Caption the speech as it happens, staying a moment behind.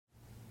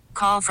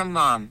Call from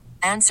mom.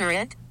 Answer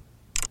it.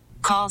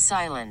 Call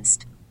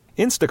silenced.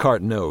 Instacart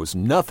knows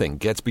nothing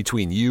gets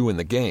between you and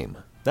the game.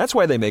 That's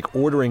why they make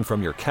ordering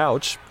from your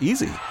couch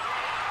easy.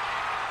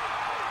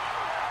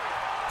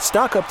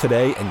 Stock up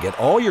today and get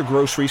all your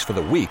groceries for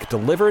the week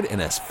delivered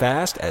in as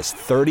fast as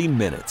 30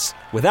 minutes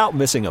without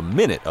missing a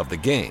minute of the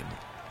game.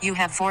 You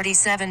have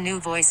 47 new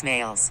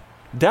voicemails.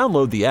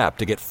 Download the app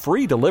to get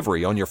free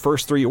delivery on your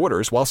first 3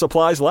 orders while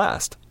supplies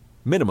last.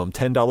 Minimum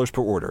 $10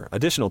 per order.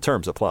 Additional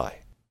terms apply.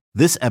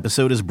 This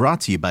episode is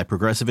brought to you by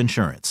Progressive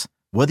Insurance.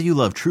 Whether you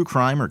love true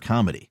crime or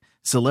comedy,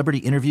 celebrity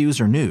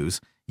interviews or news,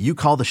 you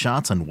call the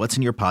shots on what's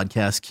in your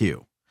podcast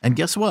queue. And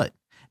guess what?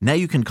 Now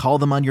you can call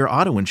them on your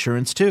auto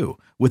insurance too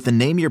with the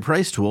Name Your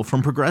Price tool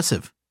from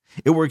Progressive.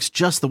 It works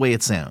just the way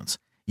it sounds.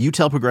 You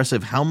tell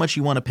Progressive how much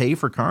you want to pay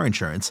for car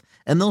insurance,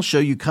 and they'll show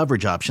you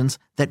coverage options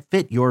that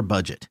fit your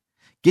budget.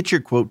 Get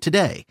your quote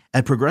today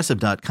at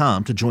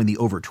Progressive.com to join the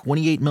over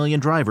 28 million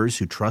drivers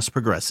who trust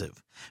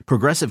Progressive.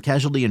 Progressive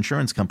Casualty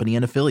Insurance Company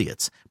and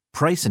Affiliates.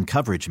 Price and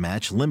coverage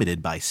match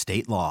limited by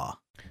state law.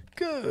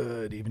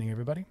 Good evening,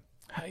 everybody.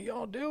 How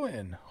y'all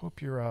doing?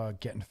 Hope you're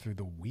getting through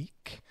the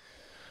week.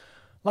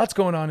 Lots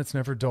going on. It's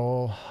never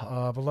dull,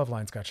 but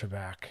Loveline's got your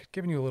back,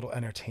 giving you a little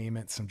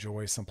entertainment, some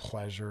joy, some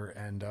pleasure,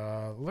 and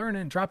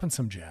dropping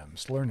some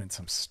gems, learning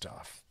some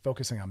stuff,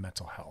 focusing on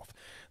mental health.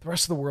 The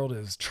rest of the world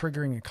is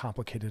triggering and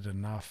complicated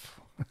enough.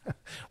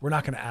 We're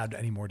not going to add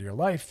any more to your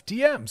life.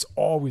 DMs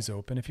always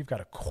open. If you've got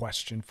a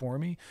question for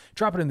me,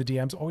 drop it in the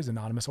DMs. Always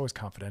anonymous, always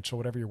confidential.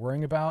 Whatever you're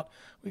worrying about,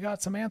 we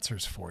got some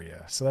answers for you.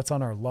 So that's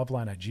on our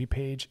Loveline IG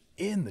page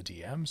in the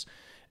DMs.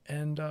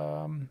 And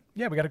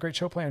we got a great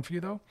show planned for you,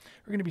 though.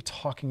 We're going to be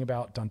talking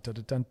about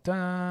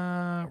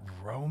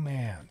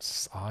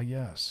romance. Ah,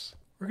 yes.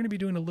 We're going to be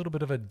doing a little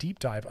bit of a deep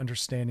dive,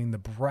 understanding the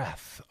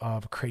breadth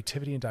of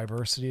creativity and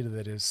diversity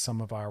that is some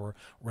of our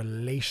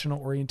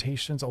relational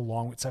orientations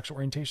along with sexual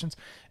orientations,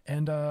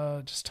 and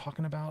just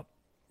talking about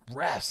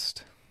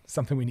rest,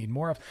 something we need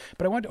more of.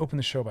 But I wanted to open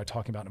the show by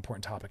talking about an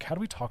important topic. How do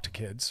we talk to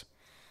kids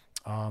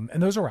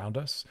and those around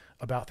us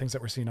about things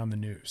that we're seeing on the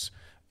news?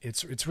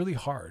 It's really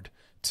hard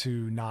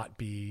to not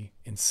be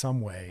in some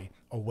way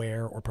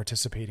aware or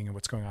participating in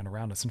what's going on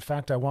around us. In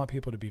fact, I want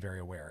people to be very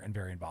aware and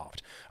very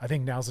involved. I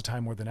think now's the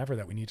time more than ever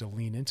that we need to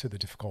lean into the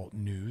difficult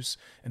news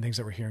and things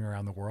that we're hearing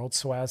around the world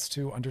so as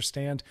to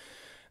understand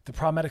the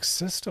problematic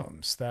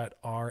systems that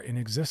are in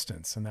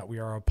existence and that we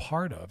are a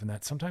part of and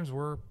that sometimes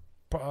we're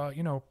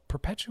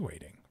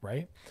perpetuating,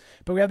 right?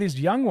 But we have these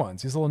young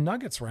ones, these little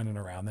nuggets running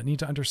around that need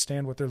to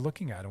understand what they're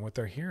looking at and what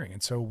they're hearing.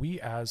 And so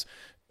we as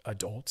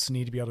adults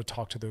need to be able to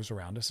talk to those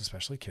around us,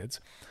 especially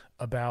kids,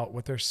 about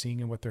what they're seeing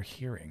and what they're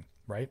hearing,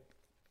 right?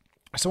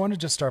 So I want to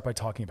just start by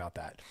talking about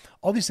that.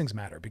 All these things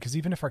matter because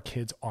even if our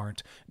kids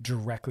aren't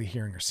directly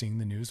hearing or seeing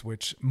the news,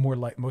 which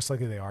most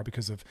likely they are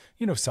because of,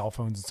 cell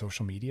phones and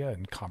social media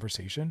and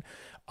conversation,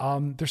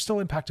 they're still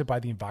impacted by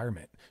the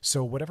environment.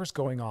 So whatever's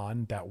going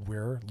on that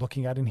we're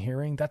looking at and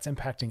hearing, that's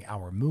impacting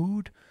our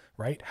mood,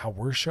 right? How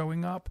we're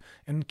showing up,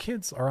 and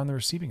kids are on the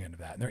receiving end of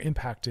that, and they're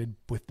impacted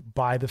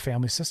by the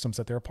family systems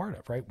that they're a part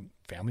of, right?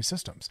 Family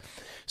systems.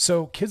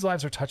 So kids'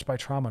 lives are touched by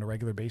trauma on a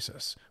regular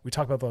basis. We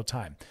talk about that all the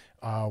time.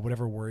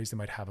 Whatever worries they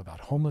might have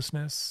about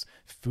homelessness,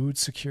 food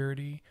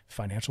security,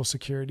 financial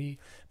security,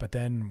 but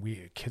then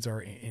kids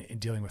are in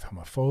dealing with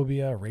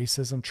homophobia,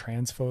 racism,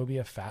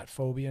 transphobia, fat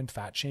phobia, and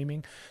fat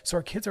shaming. So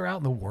our kids are out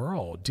in the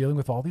world dealing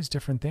with all these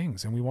different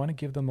things, and we want to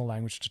give them the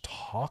language to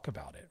talk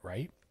about it,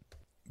 right?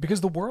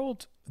 Because the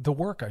work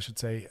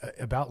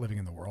about living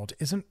in the world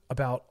isn't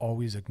about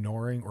always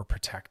ignoring or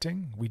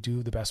protecting. We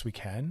do the best we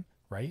can,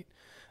 right?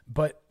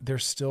 But they're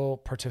still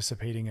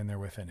participating and they're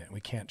within it.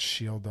 We can't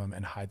shield them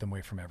and hide them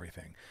away from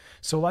everything.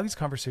 So a lot of these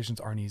conversations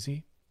aren't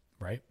easy,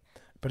 right?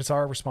 But it's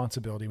our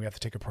responsibility. We have to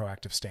take a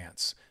proactive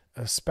stance,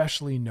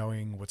 especially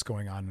knowing what's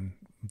going on,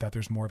 that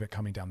there's more of it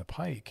coming down the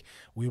pike.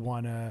 We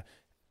want to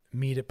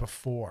meet it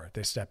before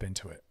they step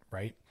into it,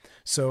 right?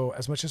 So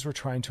as much as we're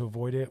trying to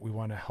avoid it, we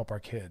want to help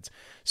our kids.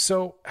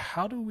 So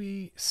how do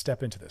we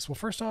step into this? Well,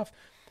 first off,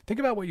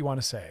 think about what you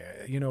want to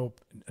say.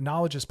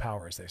 Knowledge is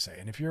power, as they say.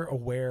 And if you're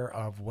aware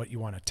of what you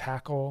want to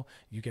tackle,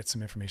 you get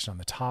some information on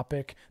the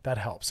topic, that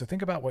helps. So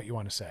think about what you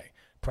want to say.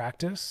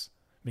 Practice,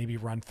 maybe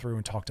run through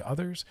and talk to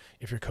others.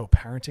 If you're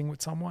co-parenting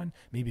with someone,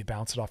 maybe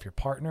bounce it off your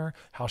partner.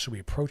 How should we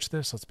approach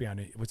this?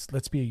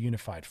 Let's be a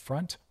unified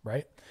front,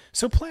 right?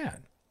 So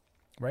plan,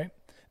 right?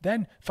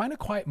 Then find a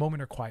quiet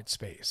moment or quiet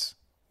space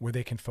where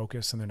they can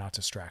focus and they're not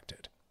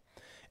distracted.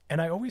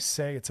 And I always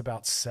say it's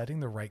about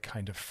setting the right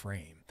kind of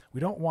frame. We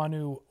don't want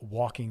to,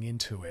 walking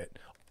into it,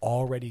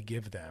 already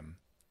give them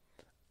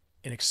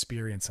an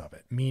experience of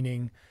it,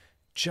 meaning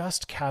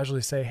just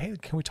casually say, hey,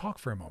 can we talk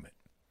for a moment,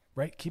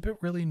 right? Keep it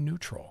really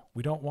neutral.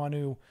 We don't want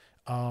to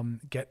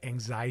get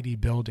anxiety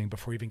building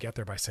before you even get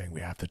there by saying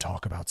we have to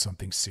talk about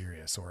something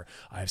serious or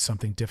I have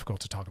something difficult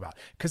to talk about.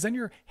 Because then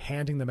you're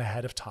handing them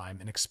ahead of time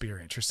an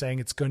experience. You're saying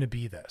it's going to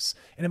be this,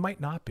 and it might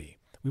not be.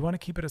 We want to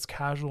keep it as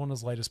casual and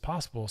as light as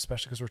possible,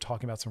 especially because we're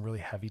talking about some really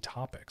heavy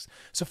topics.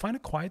 So find a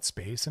quiet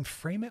space and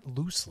frame it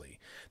loosely.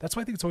 That's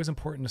why I think it's always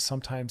important to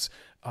sometimes,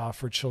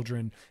 for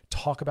children,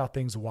 talk about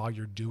things while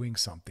you're doing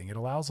something. It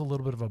allows a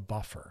little bit of a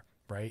buffer,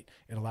 right?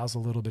 It allows a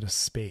little bit of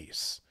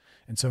space.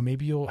 And so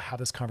maybe you'll have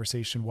this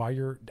conversation while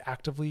you're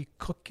actively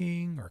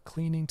cooking or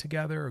cleaning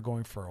together or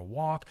going for a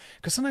walk.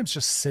 Because sometimes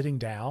just sitting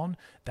down,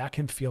 that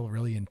can feel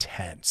really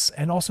intense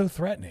and also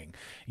threatening.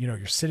 You know,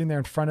 you're sitting there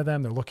in front of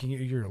them, they're looking at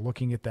you, you're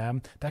looking at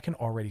them. That can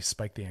already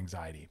spike the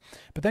anxiety.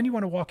 But then you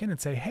want to walk in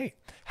and say, hey,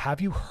 have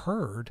you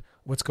heard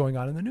what's going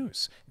on in the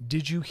news?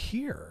 Did you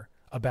hear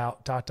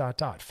about ...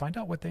 Find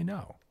out what they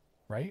know,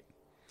 right?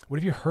 What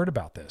have you heard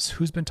about this?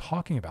 Who's been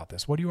talking about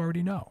this? What do you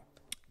already know?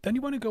 Then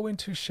you want to go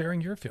into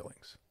sharing your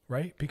feelings,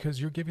 right? Because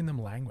you're giving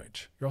them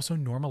language. You're also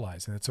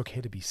normalizing it's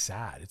okay to be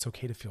sad. It's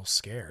okay to feel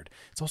scared.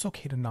 It's also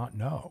okay to not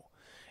know.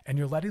 And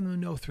you're letting them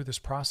know through this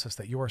process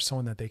that you are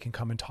someone that they can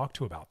come and talk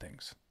to about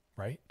things,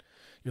 right?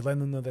 You're letting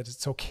them know that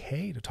it's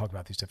okay to talk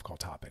about these difficult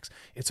topics.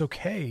 It's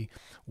okay,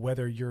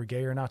 whether you're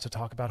gay or not, to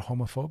talk about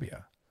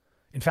homophobia.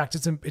 In fact,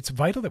 it's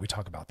vital that we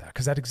talk about that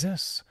because that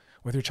exists.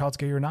 Whether your child's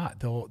gay or not,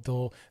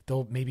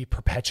 they'll maybe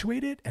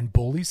perpetuate it and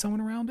bully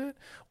someone around it,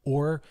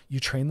 or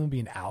you train them to be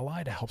an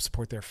ally to help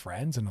support their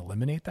friends and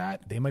eliminate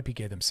that. They might be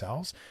gay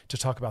themselves, to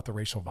talk about the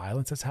racial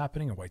violence that's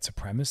happening and white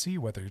supremacy,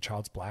 whether your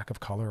child's black,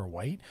 of color, or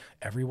white.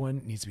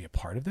 Everyone needs to be a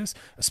part of this,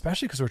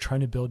 especially because we're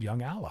trying to build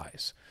young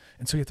allies.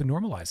 And so you have to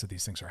normalize that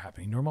these things are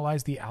happening,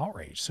 normalize the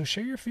outrage. So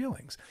share your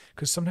feelings,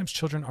 because sometimes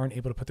children aren't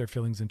able to put their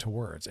feelings into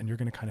words, and you're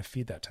going to kind of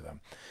feed that to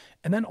them.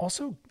 And then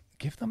also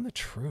give them the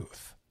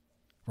truth.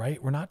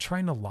 Right? We're not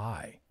trying to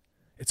lie.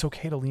 It's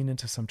okay to lean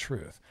into some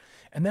truth.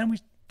 And then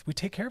we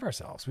take care of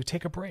ourselves. We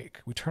take a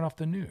break. We turn off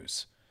the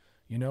news.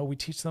 You know, we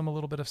teach them a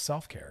little bit of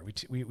self-care.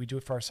 We do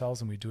it for ourselves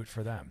and we do it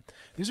for them.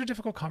 These are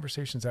difficult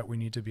conversations that we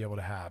need to be able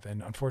to have.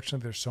 And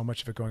unfortunately, there's so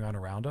much of it going on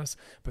around us,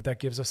 but that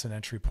gives us an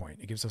entry point.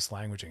 It gives us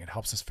languaging. It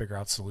helps us figure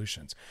out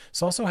solutions.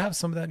 So also have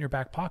some of that in your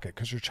back pocket,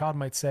 because your child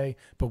might say,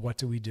 but what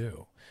do we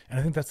do? And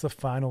I think that's the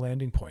final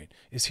landing point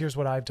is, here's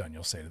what I've done,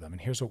 you'll say to them,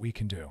 and here's what we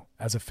can do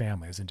as a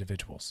family, as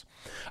individuals.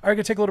 All right, we're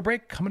going to take a little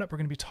break. Coming up, we're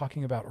going to be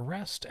talking about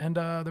rest, and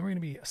then we're going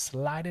to be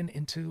sliding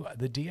into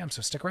the DM.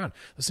 So stick around.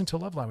 Listen to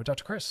Loveline with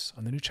Dr. Chris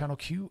on the new channel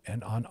Q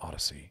and on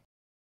Odyssey.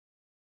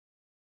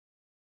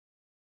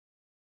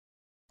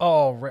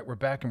 All right, we're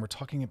back and we're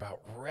talking about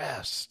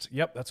rest.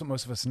 Yep, that's what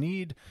most of us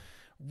need.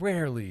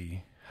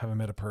 Rarely have I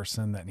met a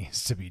person that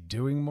needs to be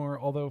doing more,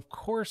 although of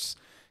course,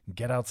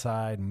 get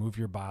outside, move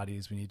your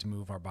bodies. We need to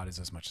move our bodies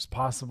as much as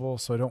possible.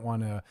 So I don't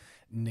want to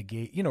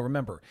negate,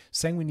 remember,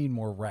 saying we need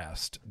more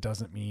rest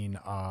doesn't mean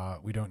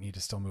we don't need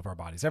to still move our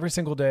bodies every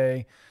single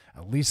day,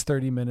 at least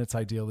 30 minutes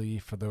ideally,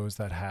 for those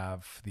that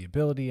have the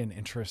ability and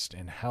interest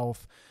in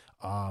health.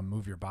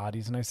 Move your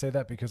bodies. And I say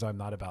that because I'm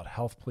not about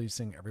health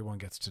policing. Everyone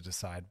gets to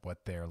decide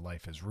what their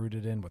life is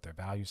rooted in, what their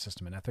value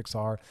system and ethics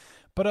are.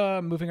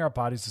 But moving our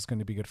bodies is going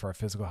to be good for our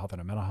physical health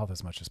and our mental health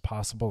as much as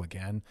possible.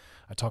 Again,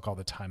 I talk all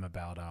the time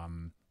about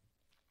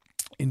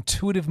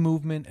intuitive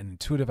movement and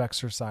intuitive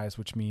exercise,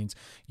 which means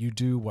you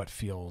do what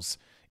feels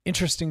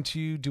interesting to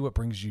you, do what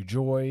brings you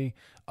joy,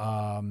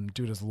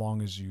 do it as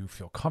long as you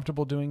feel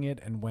comfortable doing it.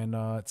 And when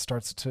it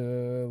starts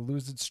to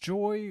lose its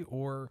joy,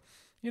 or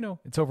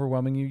it's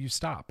overwhelming you, you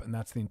stop. And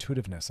that's the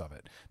intuitiveness of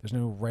it. There's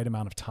no right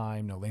amount of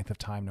time, no length of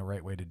time, no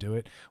right way to do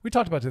it. We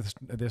talked about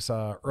this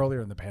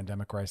earlier in the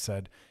pandemic, where I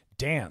said,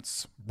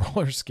 dance,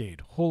 roller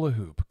skate, hula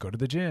hoop, go to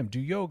the gym,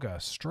 do yoga,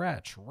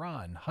 stretch,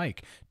 run,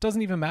 hike.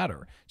 Doesn't even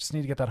matter. Just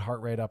need to get that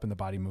heart rate up and the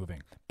body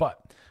moving.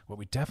 But what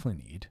we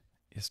definitely need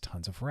is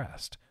tons of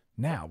rest.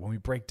 Now, when we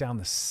break down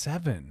the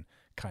 7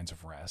 kinds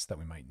of rest that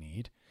we might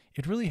need,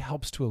 it really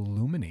helps to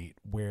illuminate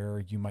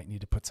where you might need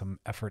to put some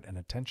effort and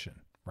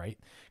attention. Right?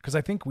 Because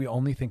I think we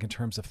only think in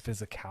terms of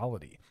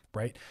physicality,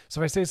 right?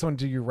 So if I say to someone,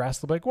 do you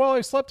rest? They'll be like, well, I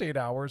slept 8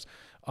 hours.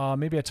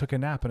 Maybe I took a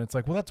nap. And it's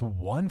like, well, that's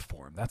one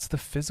form. That's the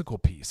physical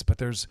piece. But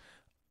there's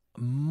a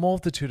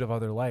multitude of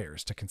other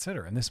layers to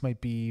consider. And this might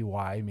be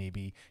why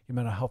maybe your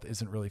mental health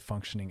isn't really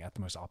functioning at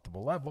the most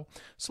optimal level.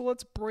 So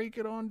let's break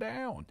it on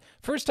down.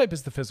 First type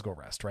is the physical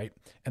rest, right?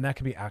 And that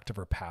can be active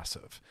or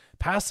passive.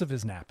 Passive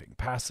is napping.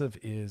 Passive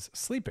is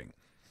sleeping.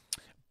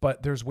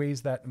 But there's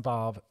ways that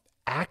involve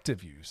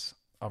active use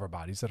of our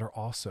bodies that are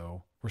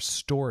also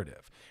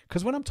restorative.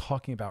 Because when I'm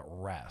talking about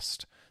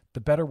rest,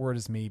 the better word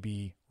is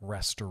maybe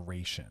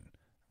restoration,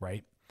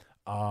 right?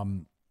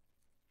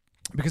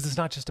 Because it's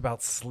not just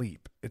about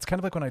sleep. It's kind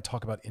of like when I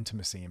talk about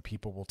intimacy and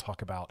people will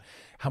talk about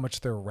how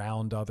much they're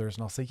around others.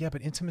 And I'll say, yeah,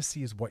 but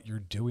intimacy is what you're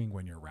doing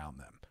when you're around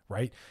them,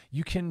 right?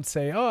 You can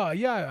say, oh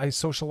yeah, I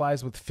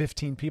socialized with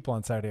 15 people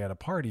on Saturday at a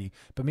party,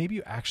 but maybe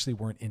you actually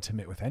weren't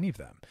intimate with any of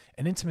them.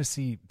 And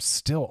intimacy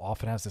still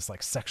often has this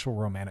like sexual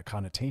romantic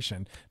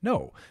connotation.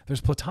 No,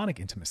 there's platonic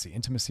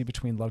intimacy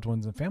between loved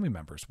ones and family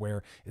members,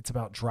 where it's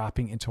about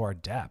dropping into our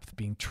depth,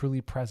 being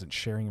truly present,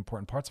 sharing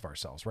important parts of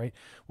ourselves, right?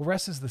 Well,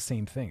 rest is the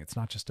same thing. It's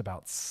not just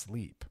about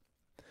sleep.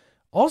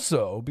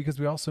 Also, because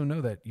we also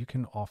know that you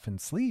can often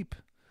sleep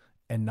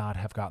and not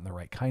have gotten the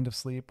right kind of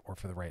sleep or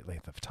for the right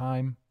length of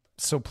time.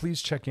 So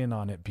please check in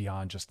on it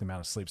beyond just the amount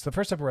of sleep. So the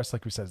first type of rest,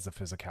 like we said, is the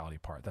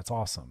physicality part. That's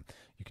awesome.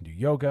 You can do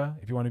yoga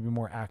if you want to be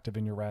more active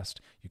in your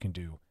rest. You can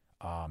do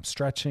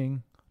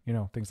stretching,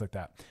 things like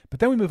that. But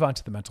then we move on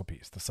to the mental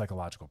piece, the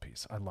psychological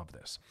piece. I love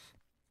this.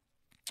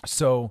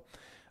 So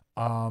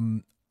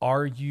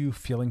are you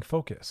feeling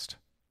focused,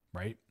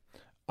 right?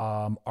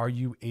 Are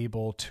you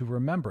able to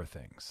remember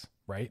things,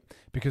 right?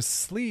 Because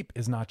sleep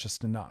is not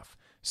just enough.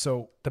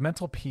 So the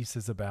mental piece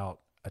is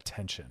about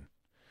attention.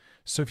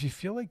 So if you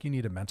feel like you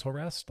need a mental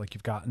rest, like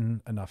you've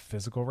gotten enough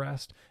physical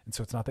rest, and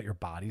so it's not that your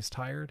body's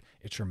tired,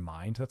 it's your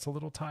mind that's a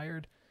little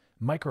tired,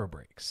 micro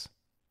breaks.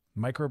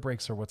 Micro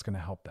breaks are what's going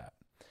to help that.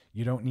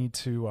 You don't need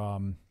to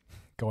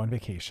go on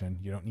vacation.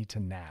 You don't need to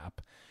nap.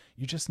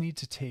 You just need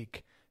to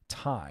take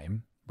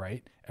time,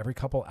 right? Every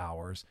couple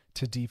hours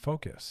to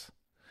defocus.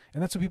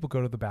 And that's when people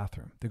go to the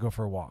bathroom. They go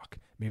for a walk.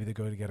 Maybe they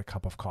go to get a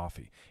cup of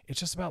coffee. It's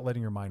just about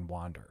letting your mind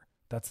wander.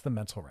 That's the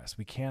mental rest.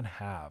 We can't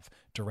have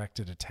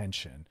directed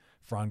attention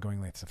for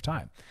ongoing lengths of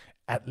time.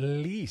 At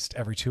least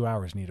every 2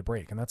 hours need a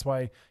break. And that's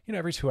why,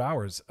 every 2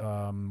 hours,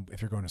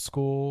 if you're going to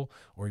school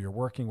or you're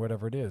working,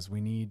 whatever it is,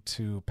 we need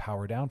to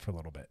power down for a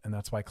little bit. And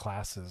that's why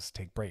classes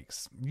take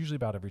breaks, usually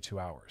about every 2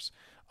 hours.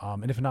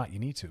 And if not, you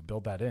need to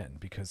build that in,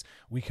 because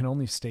we can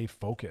only stay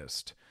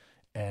focused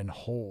and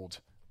hold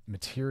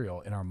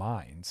material in our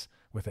minds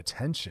with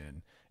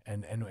attention.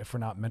 And if we're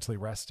not mentally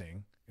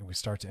resting, and we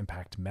start to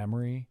impact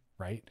memory,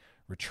 right?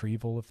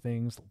 Retrieval of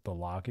things, the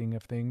logging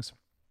of things.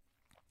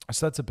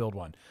 So that's a build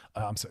one.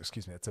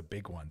 That's a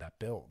big one that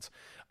builds.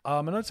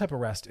 Another type of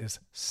rest is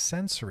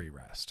sensory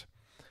rest.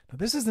 Now,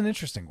 this is an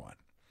interesting one.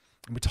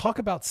 We talk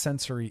about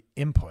sensory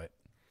input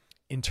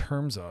in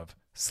terms of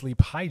sleep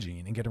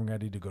hygiene and getting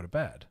ready to go to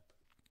bed.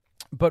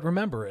 But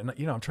remember, and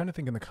I'm trying to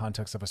think in the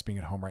context of us being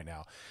at home right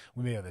now,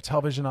 we may have the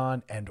television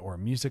on and or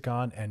music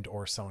on and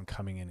or someone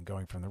coming in and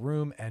going from the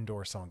room and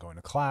or someone going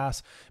to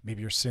class.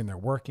 Maybe you're sitting there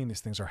working. These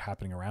things are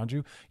happening around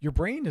you. Your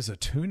brain is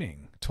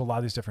attuning to a lot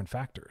of these different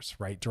factors,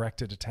 right?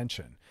 Directed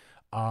attention.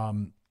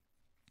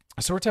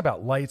 So we're talking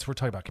about lights. We're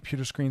talking about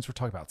computer screens. We're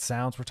talking about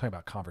sounds. We're talking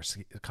about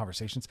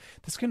conversations.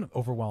 This can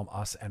overwhelm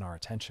us and our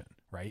attention,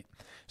 right?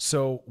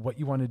 So what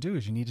you want to do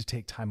is you need to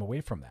take time away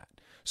from that.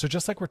 So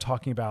just like we're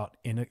talking about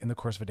in the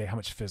course of a day, how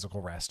much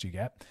physical rest you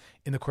get,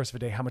 in the course of a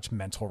day, how much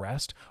mental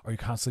rest, are you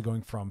constantly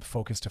going from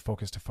focus to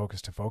focus to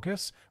focus to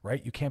focus,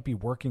 right? You can't be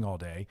working all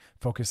day,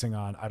 focusing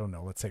on,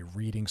 let's say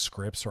reading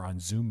scripts or on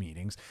Zoom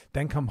meetings,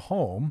 then come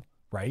home,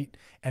 right?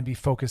 And be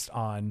focused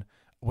on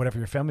whatever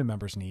your family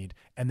members need,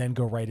 and then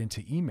go right into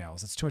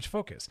emails. It's too much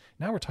focus.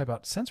 Now we're talking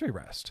about sensory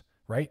rest,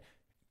 right?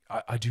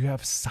 Do you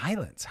have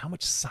silence? How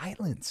much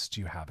silence do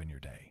you have in your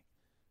day,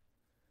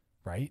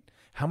 right?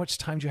 How much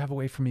time do you have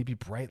away from maybe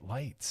bright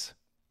lights?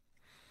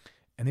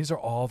 And these are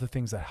all the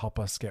things that help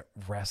us get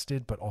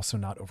rested, but also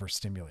not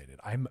overstimulated.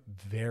 I'm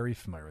very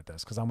familiar with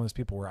this because I'm one of those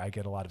people where I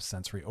get a lot of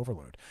sensory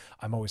overload.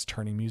 I'm always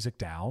turning music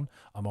down.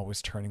 I'm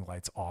always turning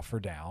lights off or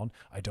down.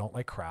 I don't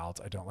like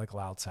crowds. I don't like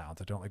loud sounds.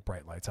 I don't like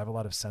bright lights. I have a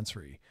lot of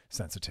sensory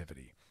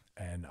sensitivity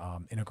and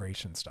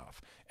integration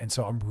stuff. And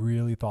so I'm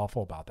really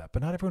thoughtful about that.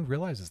 But not everyone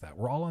realizes that.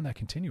 We're all on that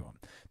continuum.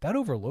 That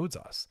overloads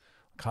us.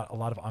 A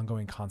lot of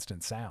ongoing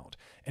constant sound.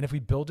 And if we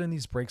build in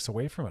these breaks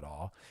away from it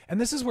all,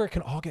 and this is where it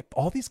can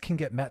all these can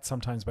get met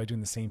sometimes by doing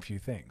the same few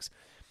things,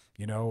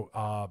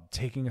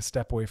 taking a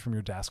step away from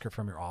your desk or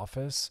from your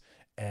office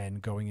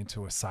and going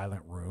into a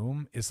silent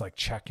room is like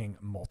checking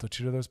a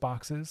multitude of those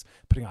boxes,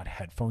 putting on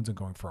headphones and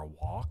going for a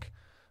walk.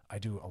 I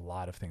do a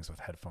lot of things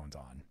with headphones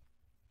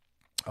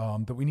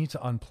on, but we need to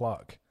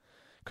unplug.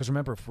 Because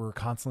remember, if we're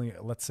constantly,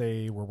 let's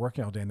say we're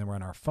working all day and then we're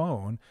on our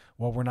phone,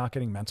 well, we're not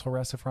getting mental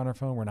rest if we're on our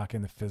phone. We're not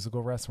getting the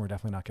physical rest, and we're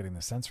definitely not getting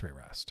the sensory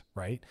rest,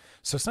 right?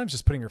 So sometimes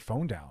just putting your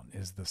phone down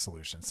is the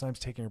solution. Sometimes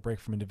taking a break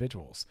from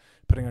individuals,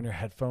 putting on your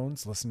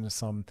headphones, listening to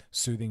some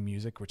soothing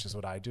music, which is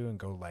what I do, and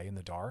go lay in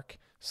the dark.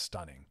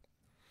 Stunning.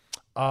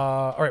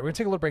 All right, we're going to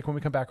take a little break. When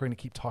we come back, we're going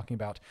to keep talking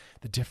about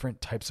the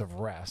different types of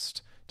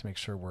rest to make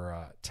sure we're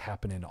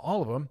tapping into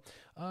all of them.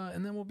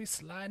 And then we'll be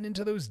sliding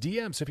into those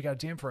DMs. So if you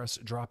got a DM for us,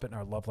 drop it in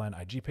our Loveline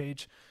IG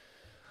page.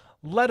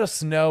 Let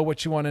us know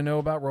what you want to know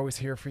about. We're always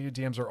here for you.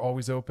 DMs are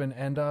always open.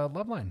 And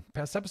Loveline,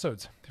 past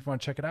episodes. If you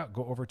want to check it out,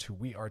 go over to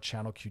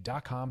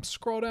wearechannelq.com.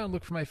 Scroll down,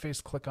 look for my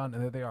face, click on,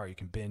 and there they are. You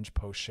can binge,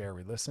 post, share,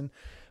 re-listen.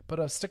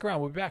 But stick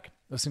around. We'll be back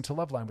listening to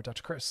Loveline with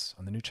Dr. Chris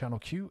on the new Channel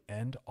Q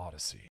and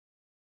Odyssey.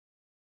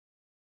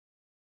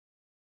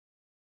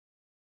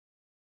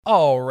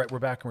 All right, we're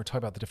back and we're talking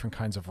about the different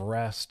kinds of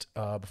rest.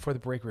 Before the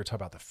break, we were talking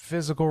about the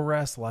physical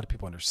rest. A lot of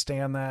people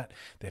understand that.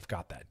 They've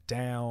got that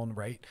down,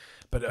 right?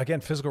 But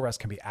again, physical rest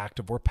can be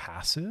active or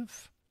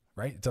passive,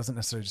 right? It doesn't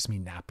necessarily just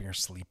mean napping or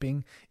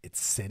sleeping. It's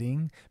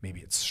sitting.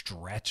 Maybe it's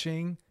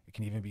stretching. It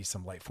can even be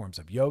some light forms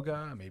of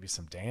yoga, maybe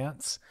some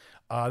dance.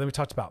 Then we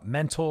talked about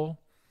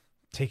mental,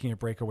 taking a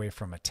break away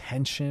from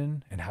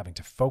attention and having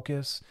to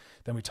focus.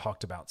 Then we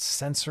talked about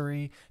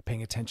sensory,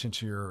 paying attention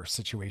to your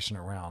situation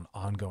around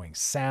ongoing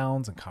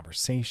sounds and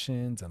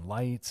conversations and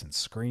lights and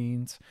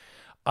screens.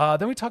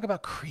 Then we talk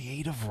about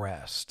creative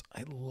rest.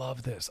 I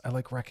love this. I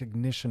like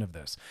recognition of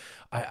this.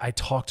 I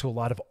talk to a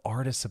lot of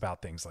artists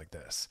about things like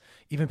this,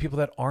 even people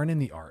that aren't in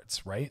the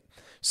arts, right?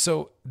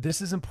 So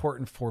this is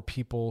important for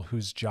people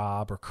whose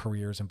job or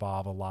careers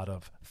involve a lot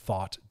of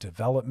thought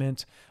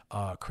development,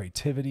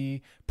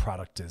 creativity,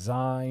 product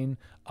design.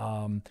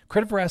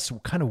 Creative rest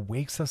kind of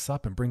wakes us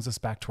up and brings us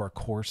back to our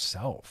core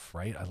self,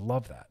 right? I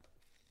love that.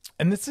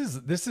 And this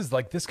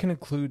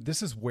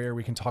is where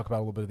we can talk about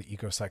a little bit of the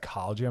eco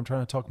psychology I'm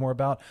trying to talk more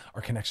about,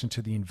 our connection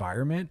to the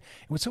environment.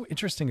 And what's so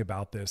interesting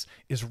about this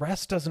is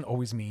rest doesn't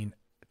always mean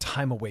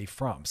time away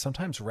from.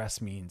 Sometimes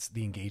rest means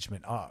the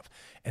engagement of.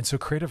 And so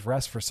creative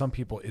rest for some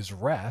people is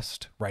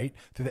rest, right?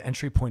 Through the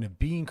entry point of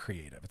being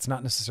creative. It's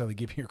not necessarily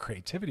giving your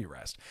creativity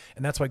rest.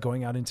 And that's why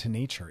going out into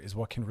nature is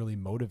what can really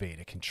motivate.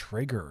 It can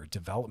trigger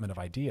development of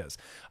ideas.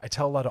 I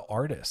tell a lot of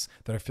artists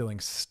that are feeling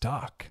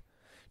stuck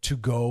to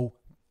go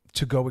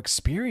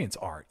experience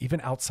art,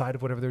 even outside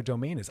of whatever their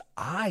domain is.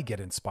 I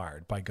get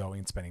inspired by going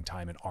and spending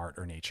time in art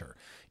or nature,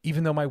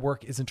 even though my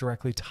work isn't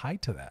directly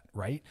tied to that,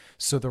 right?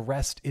 So the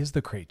rest is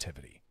the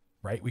creativity,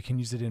 right? We can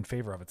use it in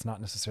favor of. It's not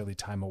necessarily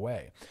time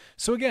away.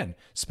 So again,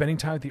 spending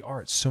time with the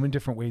arts, so many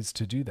different ways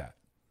to do that.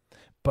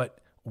 But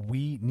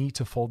we need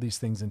to fold these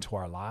things into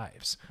our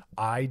lives.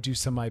 I do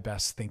some of my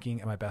best thinking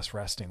and my best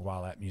resting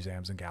while at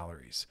museums and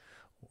galleries.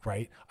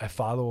 Right? I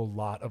follow a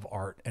lot of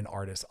art and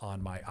artists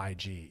on my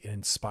IG. It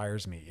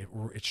inspires me.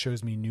 It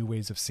shows me new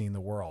ways of seeing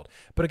the world.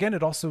 But again,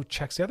 it also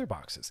checks the other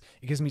boxes.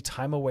 It gives me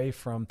time away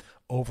from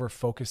over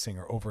focusing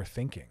or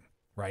overthinking.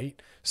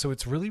 Right? So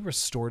it's really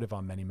restorative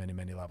on many, many,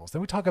 many levels.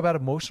 Then we talk about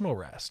emotional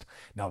rest.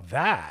 Now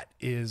that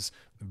is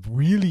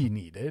really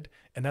needed.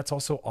 And that's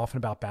also often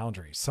about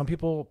boundaries. Some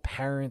people,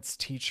 parents,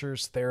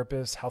 teachers,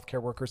 therapists,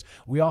 healthcare workers,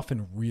 we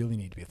often really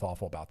need to be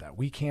thoughtful about that.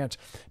 We can't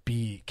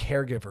be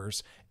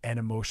caregivers and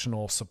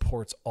emotional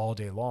supports all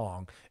day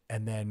long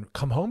and then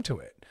come home to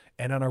it.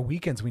 And on our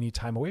weekends, we need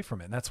time away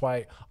from it. And that's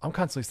why I'm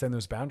constantly setting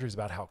those boundaries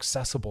about how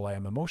accessible I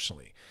am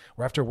emotionally.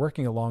 Where after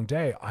working a long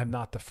day, I'm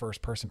not the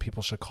first person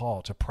people should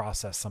call to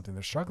process something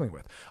they're struggling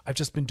with. I've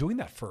just been doing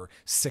that for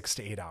 6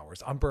 to 8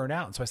 hours. I'm burnt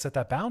out. And so I set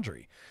that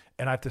boundary.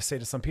 And I have to say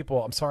to some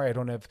people, I'm sorry, I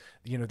don't have,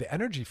 the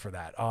energy for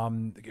that.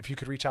 If you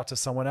could reach out to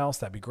someone else,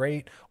 that'd be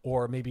great.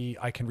 Or maybe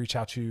I can reach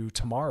out to you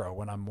tomorrow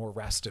when I'm more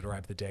rested or I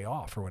have the day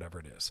off or whatever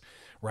it is,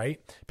 right?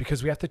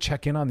 Because we have to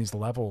check in on these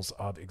levels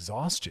of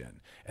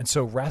exhaustion. And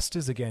so rest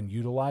is, again,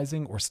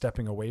 utilizing or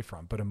stepping away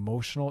from. But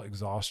emotional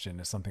exhaustion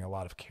is something a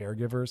lot of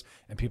caregivers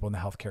and people in the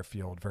healthcare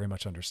field very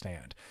much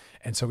understand.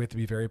 And so we have to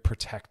be very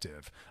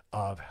protective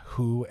of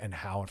who and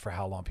how and for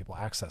how long people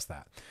access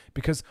that.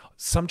 Because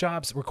some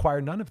jobs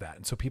require none of that.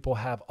 And so people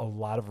have a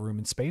lot of room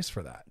and space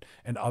for that.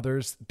 And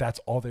others, that's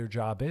all their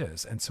job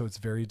is. And so it's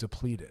very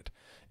depleted.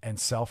 And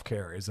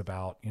self-care is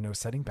about,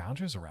 setting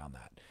boundaries around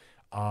that.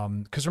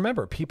 Because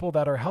remember, people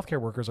that are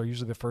healthcare workers are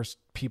usually the first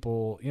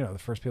people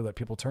that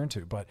people turn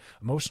to. But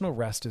emotional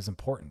rest is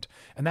important.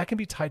 And that can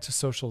be tied to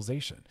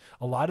socialization.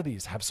 A lot of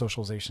these have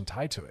socialization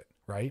tied to it,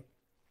 right?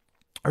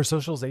 Our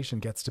socialization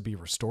gets to be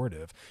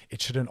restorative.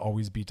 It shouldn't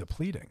always be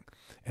depleting.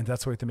 And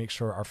that's why we have to make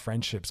sure our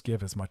friendships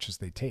give as much as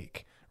they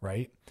take,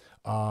 right?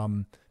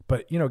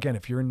 But, again,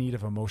 if you're in need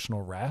of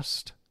emotional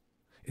rest,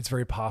 it's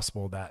very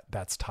possible that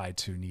that's tied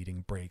to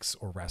needing breaks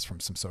or rest from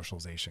some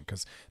socialization,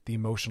 because the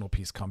emotional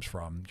piece comes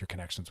from your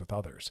connections with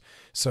others.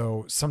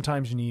 So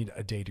sometimes you need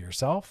a day to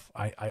yourself.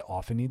 I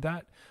often need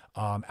that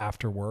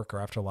after work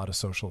or after a lot of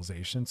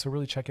socialization. So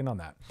really check in on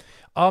that.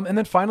 And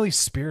then finally,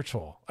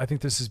 spiritual. I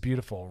think this is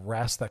beautiful.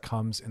 Rest that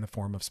comes in the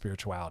form of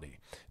spirituality.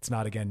 It's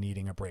not, again,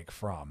 needing a break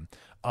from.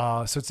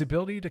 So it's the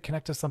ability to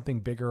connect to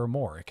something bigger or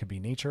more. It could be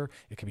nature.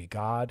 It could be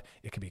God.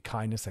 It could be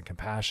kindness and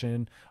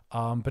compassion.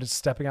 But it's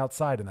stepping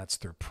outside, and that's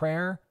through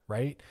prayer,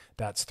 right?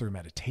 That's through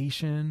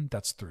meditation.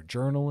 That's through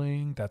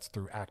journaling. That's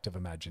through active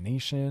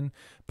imagination.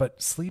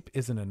 But sleep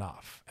isn't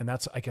enough. And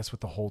that's, I guess,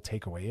 what the whole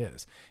takeaway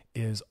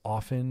is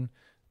often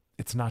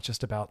it's not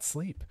just about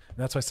sleep. And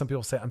that's why some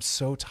people say, I'm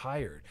so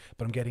tired,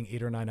 but I'm getting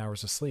 8 or 9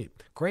 hours of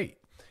sleep. Great.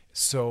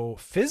 So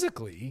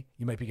physically,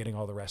 you might be getting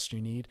all the rest you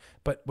need,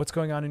 but what's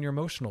going on in your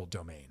emotional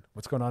domain?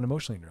 What's going on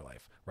emotionally in your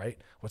life, right?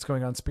 What's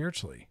going on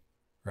spiritually,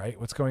 right?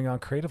 What's going on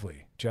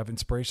creatively? Do you have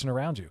inspiration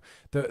around you?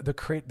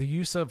 The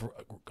use of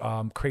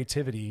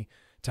creativity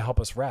to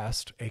help us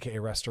rest, aka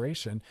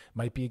restoration,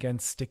 might be, again,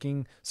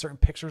 sticking certain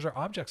pictures or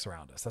objects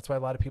around us. That's why a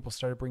lot of people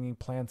started bringing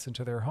plants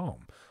into their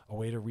home, a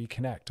way to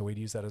reconnect, a way to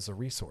use that as a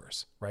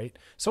resource, right?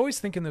 So always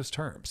think in those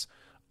terms.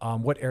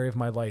 What area of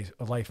my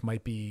life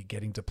might be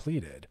getting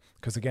depleted?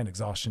 Because again,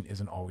 exhaustion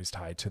isn't always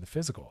tied to the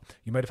physical.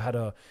 You might have had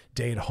a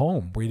day at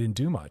home where you didn't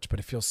do much, but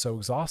it feels so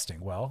exhausting.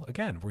 Well,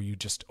 again, were you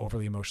just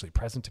overly emotionally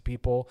present to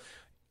people?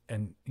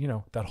 And,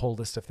 that whole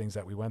list of things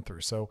that we went through.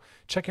 So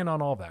check in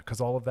on all that,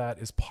 because all of that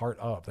is part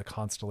of the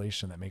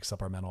constellation that makes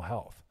up our mental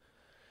health.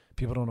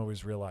 People don't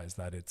always realize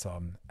that it's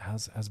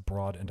as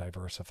broad and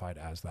diversified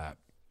as that.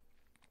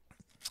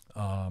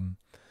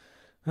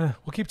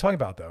 We'll keep talking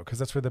about it, though, because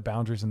that's where the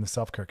boundaries and the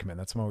self-care come in.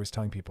 That's what I'm always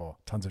telling people.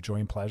 Tons of joy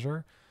and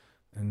pleasure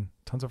and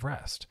tons of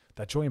rest.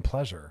 That joy and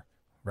pleasure,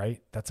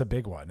 right? That's a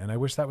big one. And I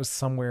wish that was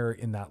somewhere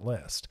in that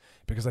list,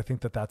 because I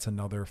think that that's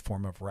another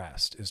form of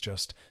rest, is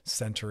just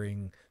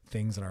centering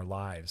things in our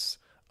lives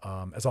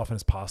as often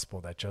as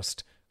possible that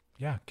just,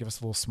 give us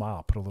a little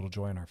smile, put a little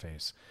joy in our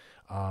face.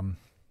 All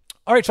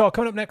right, y'all,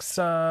 coming up next,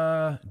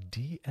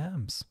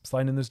 DMs,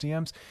 sliding in those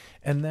DMs.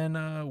 And then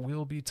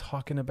we'll be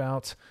talking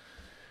about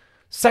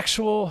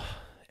sexual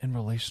and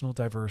relational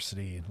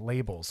diversity,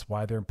 labels,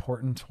 why they're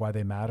important, why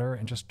they matter,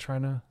 and just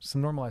trying to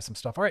normalize some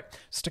stuff. All right,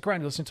 stick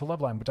around. You're listening to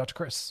Loveline with Dr.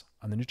 Chris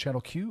on the new channel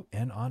Q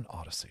and on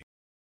Odyssey.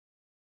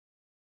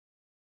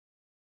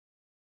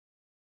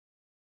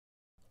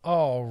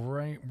 All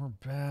right, we're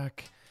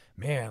back.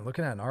 Man,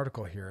 looking at an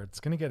article here, it's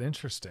going to get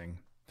interesting.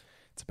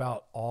 It's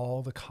about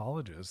all the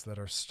colleges that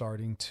are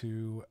starting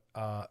to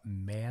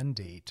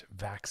mandate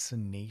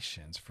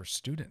vaccinations for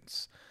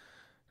students.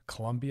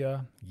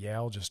 Columbia,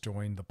 Yale just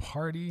joined the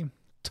party.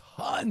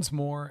 Tons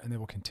more, and they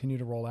will continue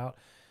to roll out.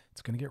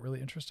 It's going to get really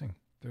interesting.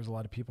 There's a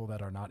lot of people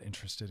that are not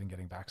interested in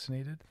getting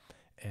vaccinated.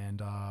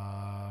 And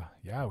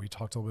we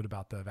talked a little bit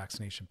about the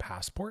vaccination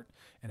passport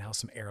and how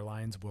some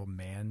airlines will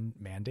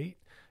mandate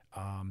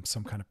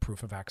some kind of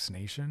proof of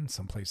vaccination,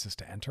 some places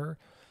to enter,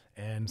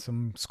 and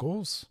some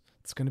schools.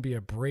 It's going to be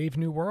a brave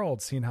new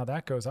world, seeing how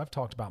that goes. I've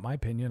talked about my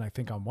opinion. I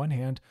think on one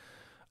hand,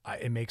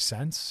 it makes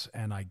sense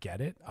and I get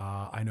it.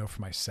 I know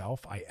for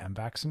myself, I am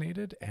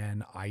vaccinated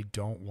and I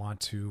don't want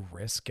to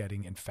risk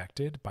getting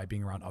infected by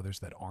being around others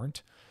that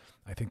aren't.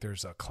 I think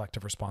there's a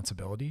collective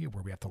responsibility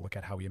where we have to look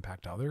at how we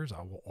impact others.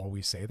 I will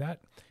always say that.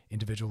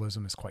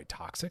 Individualism is quite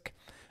toxic.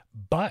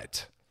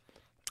 But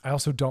I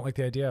also don't like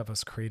the idea of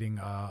us creating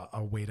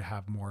a way to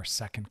have more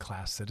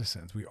second-class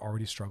citizens. We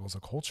already struggle as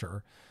a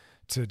culture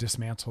to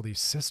dismantle these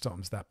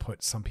systems that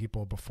put some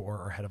people before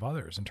or ahead of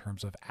others in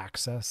terms of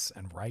access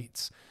and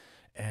rights.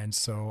 And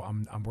so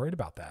I'm worried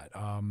about that.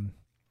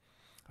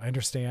 I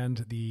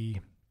understand the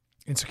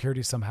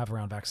insecurity some have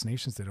around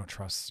vaccinations. They don't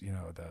trust,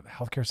 the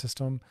healthcare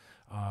system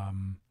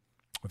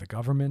or the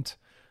government.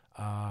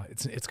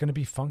 It's going to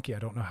be funky. I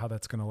don't know how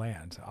that's going to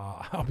land.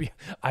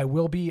 I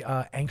will be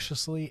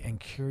anxiously and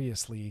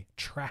curiously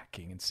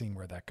tracking and seeing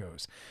where that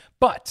goes.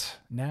 But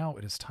now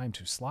it is time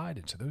to slide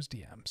into those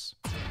DMs.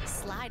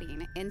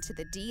 Sliding into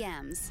the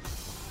DMs.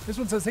 This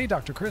one says, "Hey,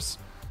 Dr. Chris.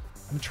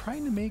 I'm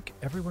trying to make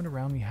everyone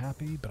around me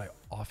happy, but I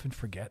often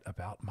forget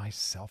about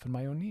myself and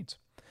my own needs.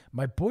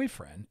 My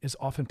boyfriend is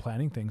often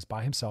planning things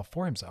by himself,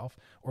 for himself,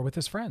 or with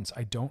his friends.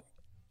 I don't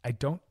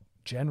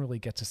generally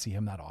get to see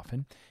him that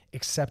often,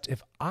 except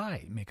if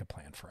I make a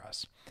plan for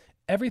us.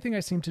 Everything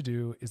I seem to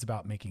do is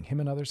about making him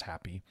and others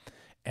happy,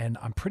 and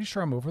I'm pretty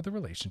sure I'm over the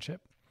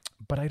relationship,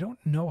 but I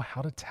don't know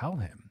how to tell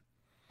him.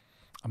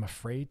 I'm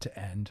afraid to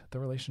end the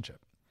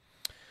relationship."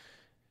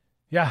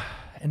 Yeah,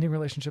 ending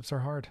relationships are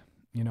hard.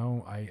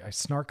 I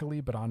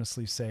snarkily but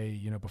honestly say,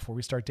 before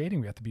we start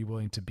dating, we have to be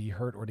willing to be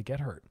hurt or to get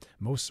hurt.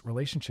 Most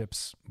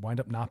relationships wind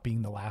up not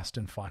being the last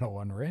and final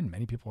one we're in.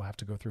 Many people have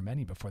to go through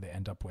many before they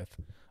end up with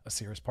a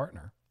serious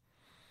partner.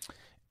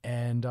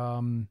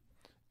 And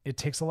it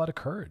takes a lot of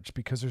courage,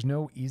 because there's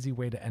no easy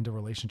way to end a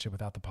relationship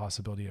without the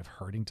possibility of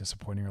hurting,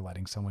 disappointing, or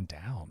letting someone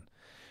down.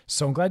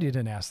 So I'm glad you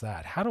didn't ask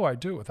that. How do I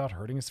do it without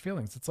hurting his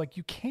feelings? It's like,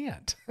 you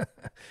can't.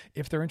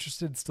 If they're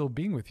interested in still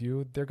being with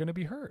you, they're going to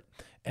be hurt.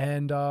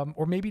 And,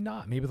 or maybe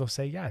not. Maybe they'll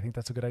say, yeah, I think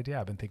that's a good idea.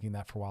 I've been thinking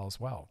that for a while as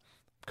well.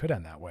 Could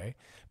end that way,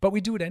 but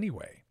we do it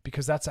anyway,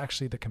 because that's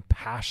actually the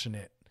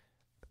compassionate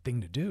thing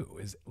to do,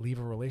 is leave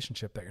a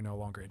relationship that you're no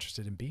longer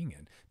interested in being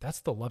in. That's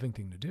the loving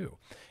thing to do.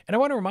 And I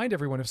want to remind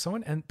everyone, if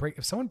someone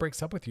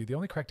breaks up with you, the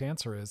only correct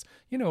answer is,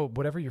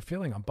 whatever you're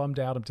feeling, I'm bummed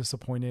out, I'm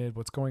disappointed,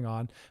 what's going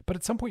on. But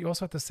at some point you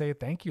also have to say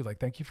thank you. Like,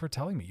 thank you for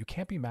telling me. You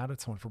can't be mad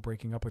at someone for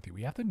breaking up with you.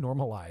 We have to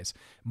normalize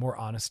more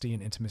honesty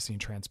and intimacy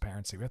and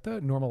transparency. We have to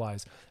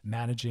normalize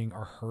managing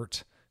our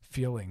hurt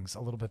feelings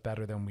a little bit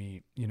better than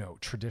we,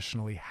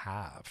 traditionally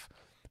have.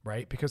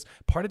 Right? Because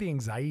part of the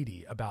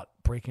anxiety about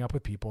breaking up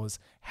with people is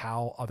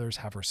how others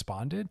have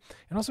responded,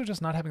 and also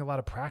just not having a lot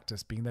of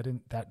practice being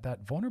that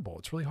vulnerable.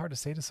 It's really hard to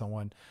say to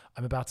someone,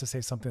 I'm about to say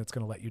something that's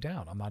going to let you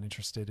down. I'm not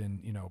interested in,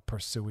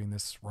 pursuing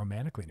this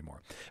romantically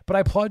anymore. But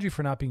I applaud you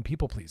for not being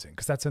people pleasing,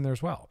 because that's in there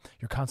as well.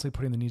 You're constantly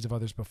putting the needs of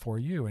others before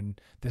you.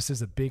 And this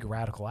is a big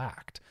radical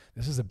act.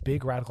 This is a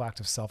big radical act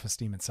of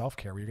self-esteem and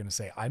self-care, where you're going to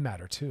say, I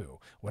matter too.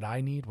 What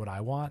I need, what I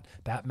want,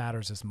 that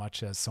matters as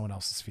much as someone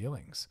else's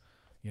feelings.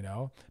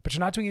 But you're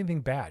not doing anything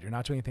bad. You're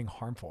not doing anything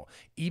harmful.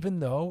 Even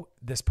though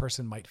this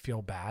person might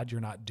feel bad, you're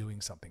not doing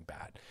something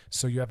bad.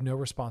 So you have no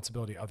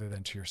responsibility other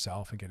than to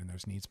yourself and getting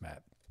those needs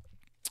met.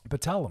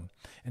 But tell them,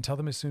 and tell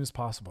them as soon as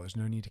possible. There's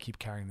no need to keep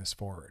carrying this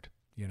forward,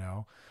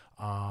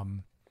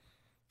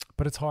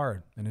 but it's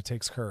hard and it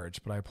takes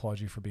courage, but I applaud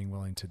you for being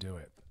willing to do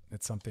it.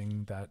 It's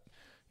something that,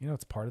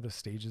 it's part of the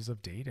stages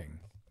of dating,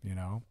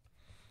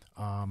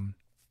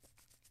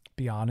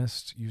 Be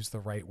honest, use the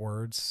right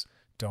words.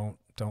 Don't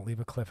Don't leave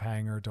a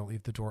cliffhanger. Don't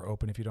leave the door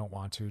open if you don't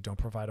want to. Don't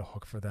provide a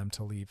hook for them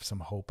to leave some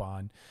hope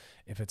on.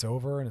 If it's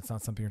over and it's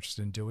not something you're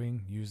interested in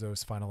doing, use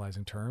those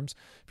finalizing terms.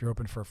 If you're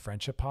open for a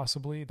friendship,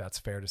 possibly, that's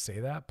fair to say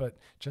that, but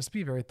just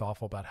be very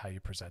thoughtful about how you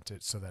present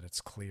it so that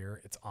it's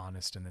clear, it's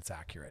honest, and it's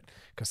accurate.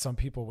 Because some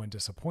people, when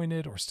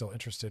disappointed or still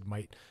interested,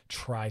 might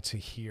try to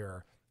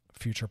hear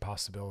future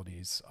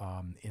possibilities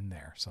in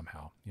there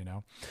somehow, you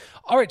know?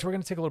 All right, so we're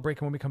going to take a little break.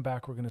 And when we come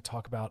back, we're going to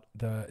talk about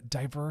the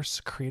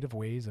diverse creative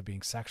ways of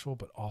being sexual,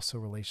 but also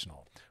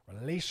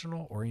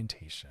relational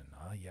orientation.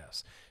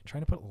 Yes.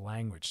 Trying to put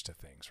language to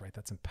things, right?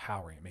 That's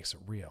empowering. It makes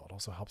it real. It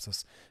also helps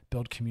us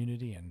build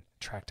community and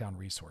track down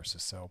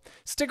resources. So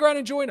stick around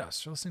and join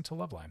us. You're listening to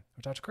Loveline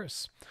with Dr.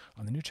 Chris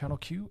on the new channel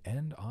Q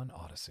and on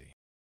Odyssey.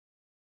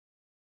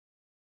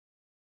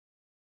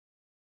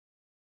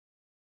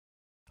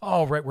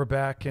 All right, we're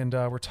back, and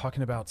we're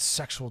talking about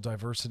sexual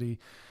diversity.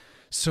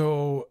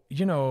 So,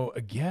 you know,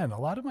 again, a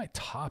lot of my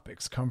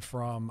topics come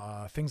from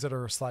things that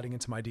are sliding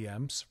into my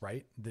DMs,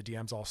 right? The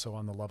DMs also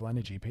on the Loveline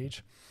AG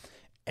page.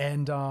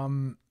 And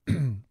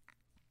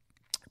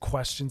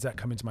questions that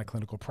come into my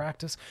clinical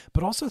practice,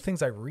 but also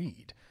things I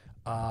read.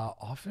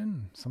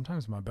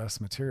 Sometimes my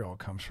best material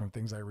comes from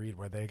things I read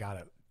where they got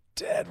it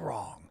dead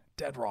wrong.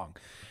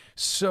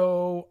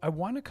 So I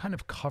want to kind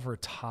of cover a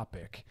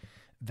topic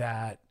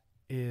that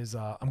is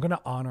I'm going to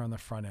honor on the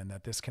front end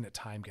that this can at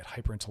times get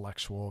hyper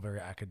intellectual,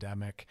 very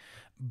academic,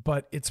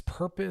 but its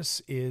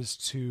purpose is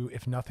to,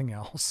 if nothing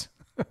else,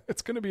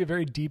 it's going to be a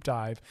very deep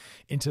dive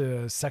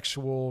into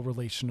sexual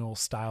relational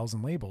styles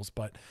and labels,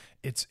 but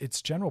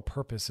its general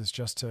purpose is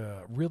just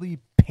to really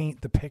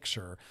paint the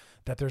picture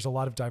that there's a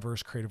lot of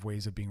diverse creative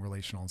ways of being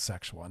relational and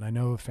sexual. And I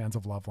know fans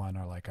of Loveline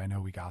are like, I know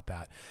we got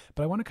that,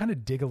 but I want to kind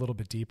of dig a little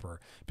bit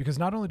deeper, because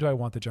not only do I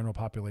want the general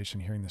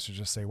population hearing this to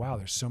just say, wow,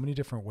 there's so many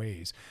different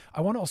ways.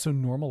 I want to also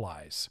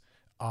normalize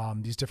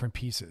these different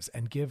pieces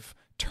and give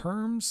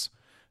terms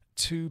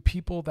to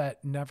people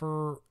that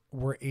never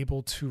were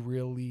able to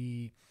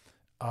really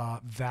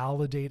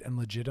validate and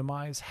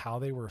legitimize how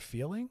they were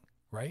feeling,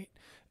 right?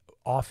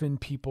 Often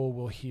people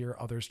will hear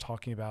others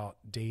talking about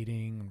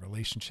dating and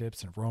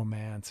relationships and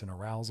romance and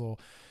arousal,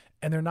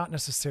 and they're not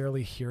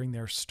necessarily hearing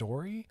their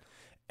story.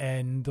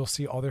 And they'll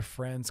see all their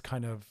friends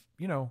kind of,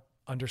 you know,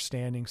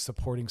 understanding,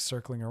 supporting,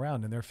 circling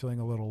around, and they're feeling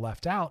a little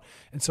left out.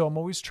 And so I'm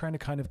always trying to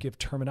kind of give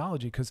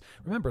terminology, because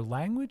remember,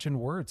 language and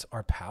words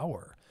are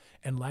power,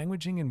 and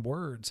languaging and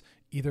words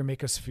either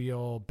make us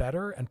feel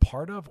better and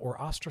part of,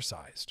 or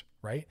ostracized,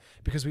 right?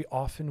 Because we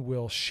often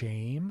will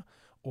shame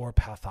or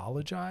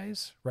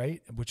pathologize,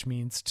 right? Which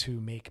means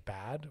to make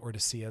bad or to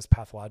see as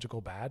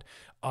pathological bad,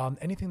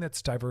 anything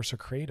that's diverse or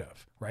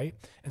creative, right?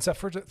 And so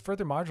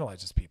further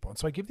marginalizes people. And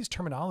so I give these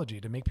terminology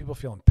to make people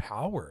feel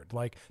empowered.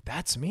 Like,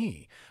 that's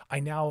me. I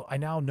now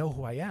know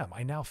who I am.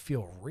 I now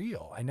feel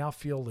real. I now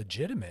feel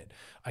legitimate.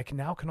 I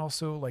can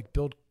also like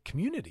build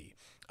community.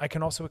 I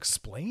can also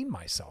explain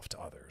myself to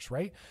others,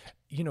 right?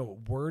 You know,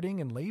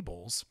 wording and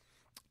labels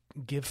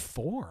give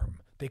form.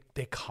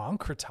 They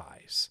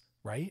concretize,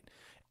 right?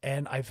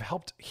 And I've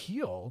helped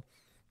heal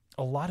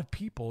a lot of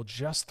people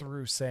just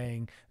through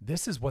saying,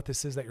 this is what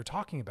this is that you're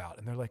talking about.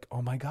 And they're like,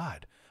 oh my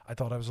God, I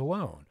thought I was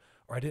alone,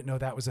 or I didn't know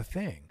that was a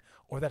thing,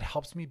 or that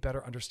helps me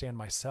better understand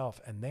myself.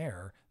 And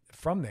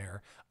from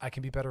there, I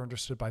can be better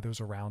understood by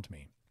those around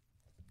me.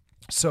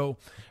 So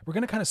we're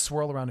going to kind of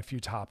swirl around a few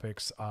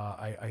topics.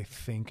 I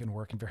think and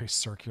work in very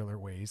circular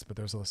ways, but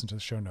those who listen to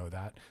the show know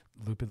that,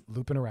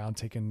 looping around,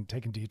 taking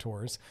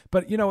detours.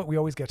 But you know what? We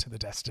always get to the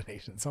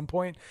destination at some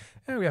point,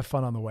 and we have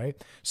fun on the way.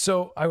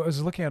 So I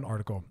was looking at an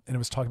article, and it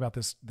was talking about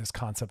this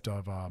concept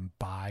of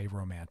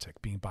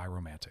being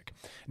biromantic.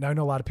 Now, I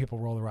know a lot of people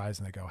roll their eyes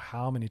and they go,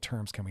 how many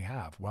terms can we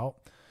have? Well,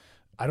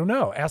 I don't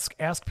know.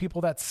 Ask people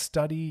that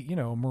study, you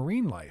know,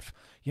 marine life.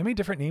 You know how many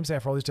different names they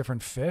have for all these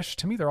different fish?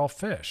 To me, they're all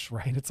fish,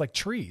 right? It's like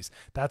trees.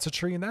 That's a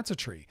tree and that's a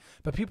tree.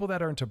 But people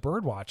that are into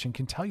bird watching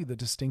can tell you the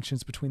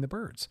distinctions between the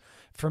birds.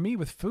 For me,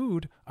 with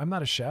food, I'm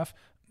not a chef.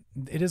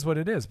 It is what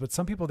it is. But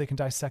some people, they can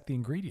dissect the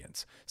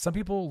ingredients. Some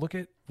people look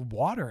at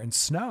water and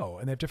snow,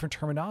 and they have different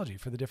terminology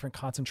for the different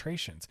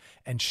concentrations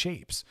and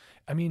shapes.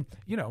 I mean,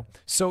 you know,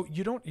 so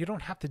you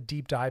don't have to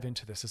deep dive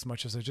into this as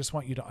much as I just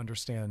want you to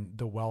understand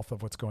the wealth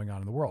of what's going on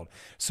in the world.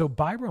 So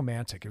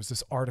biromantic, it was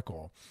this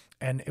article,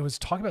 and it was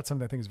talking about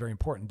something I think is very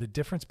important, the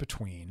difference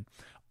between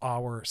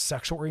our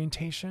sexual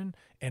orientation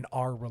and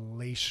our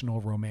relational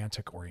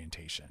romantic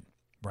orientation,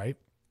 right?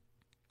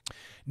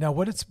 Now,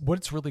 what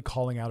it's really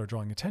calling out or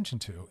drawing attention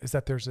to is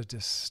that there's a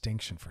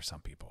distinction for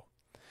some people.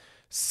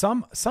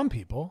 Some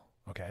people,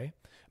 okay,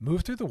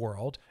 move through the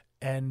world,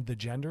 and the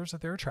genders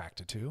that they're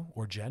attracted to,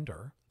 or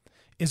gender,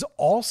 is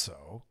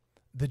also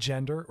the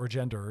gender or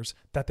genders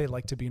that they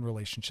like to be in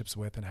relationships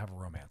with and have a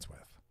romance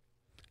with.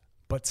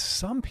 But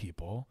some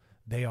people,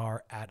 they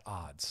are at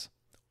odds,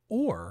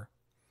 or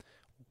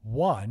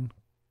one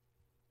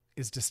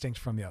is distinct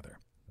from the other.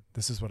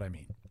 This is what I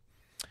mean.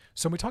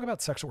 So when we talk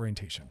about sexual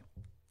orientation,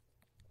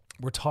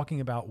 we're talking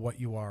about what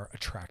you are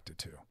attracted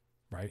to,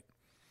 right?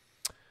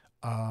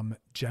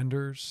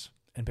 Genders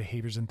and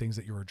behaviors and things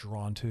that you are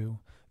drawn to,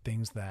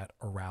 things that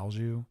arouse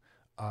you.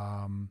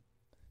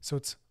 So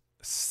it's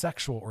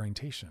sexual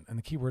orientation, and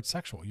the key word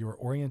sexual. You are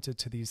oriented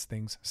to these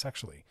things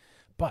sexually.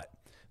 But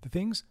the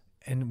things,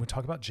 and when we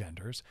talk about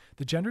genders,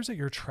 the genders that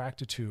you're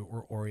attracted to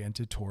or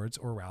oriented towards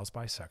or aroused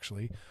by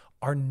sexually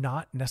are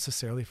not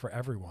necessarily for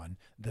everyone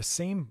the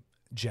same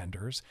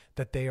genders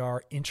that they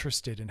are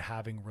interested in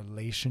having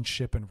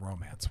relationship and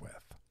romance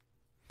with.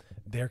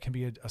 There can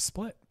be a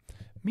split,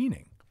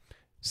 meaning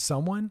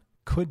someone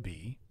could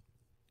be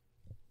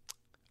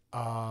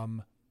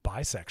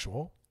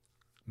bisexual,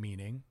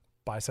 meaning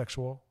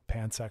bisexual,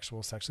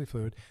 pansexual, sexually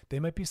fluid. They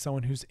might be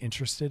someone who's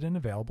interested and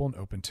available and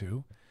open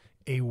to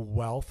a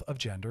wealth of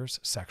genders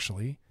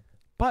sexually,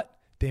 but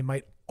they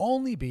might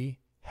only be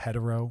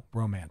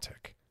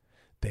hetero-romantic.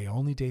 They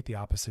only date the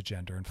opposite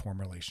gender and form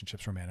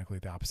relationships romantically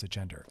with the opposite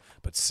gender.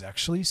 But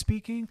sexually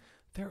speaking,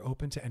 they're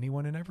open to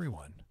anyone and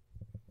everyone.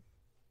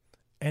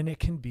 And it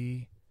can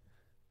be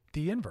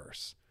the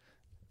inverse.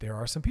 There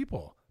are some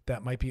people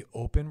that might be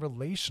open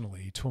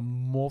relationally to a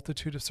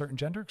multitude of certain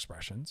gender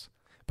expressions,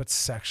 but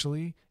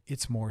sexually,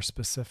 it's more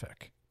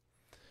specific.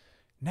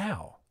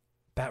 Now,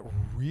 that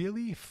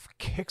really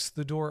kicks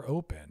the door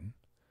open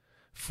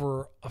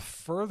for a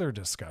further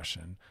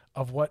discussion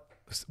of what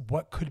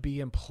could be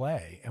in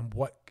play and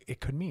what it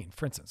could mean.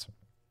 For instance,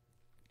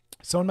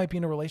 someone might be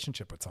in a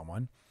relationship with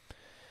someone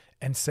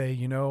and say,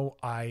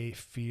 I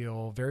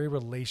feel very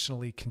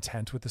relationally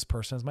content with this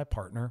person as my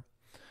partner.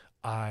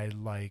 I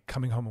like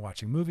coming home and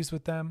watching movies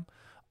with them.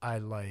 I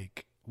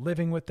like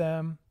living with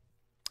them.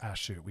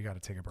 Shoot, we got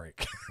to take a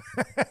break.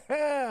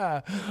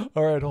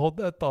 All right, hold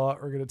that thought.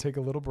 We're going to take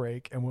a little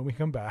break. And when we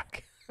come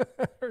back,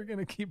 we're going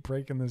to keep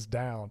breaking this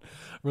down.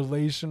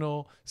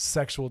 Relational,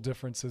 sexual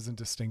differences and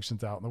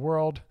distinctions out in the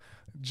world.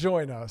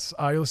 Join us.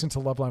 You're listening to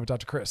Love Line with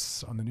Dr.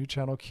 Chris on the new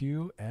channel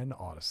Q and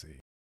Odyssey.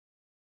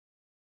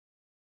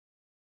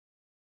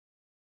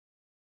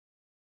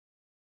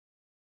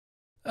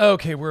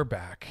 Okay, we're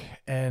back.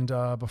 And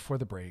before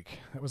the break,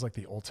 that was like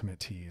the ultimate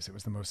tease. It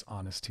was the most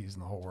honest tease in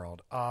the whole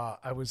world.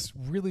 I was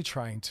really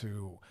trying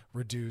to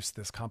reduce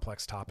this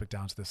complex topic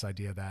down to this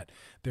idea that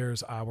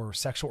there's our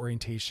sexual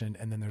orientation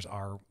and then there's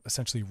our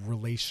essentially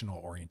relational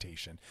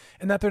orientation,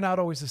 and that they're not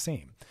always the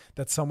same.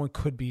 That someone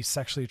could be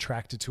sexually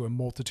attracted to a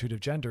multitude of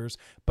genders,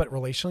 but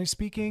relationally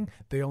speaking,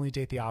 they only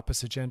date the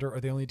opposite gender or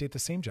they only date the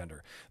same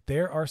gender.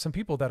 There are some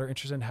people that are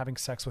interested in having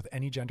sex with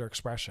any gender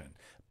expression,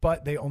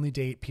 but they only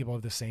date people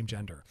of the same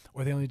gender,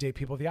 or they only date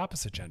people of the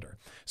opposite gender.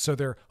 So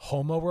they're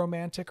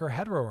homo-romantic or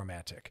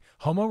hetero-romantic.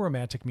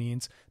 Homo-romantic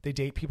means they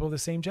date people of the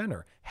same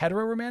gender.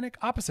 Hetero-romantic,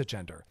 opposite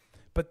gender.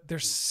 But their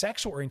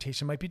sexual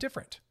orientation might be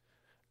different,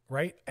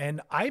 right?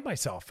 And I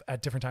myself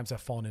at different times have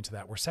fallen into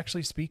that, where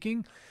sexually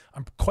speaking,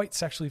 I'm quite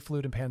sexually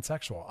fluid and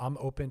pansexual. I'm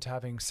open to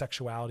having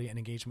sexuality and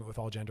engagement with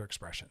all gender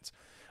expressions.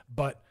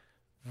 But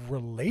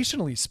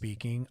relationally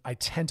speaking, I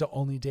tend to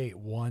only date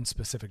one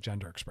specific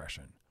gender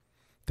expression.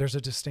 There's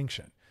a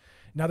distinction.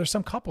 Now, there's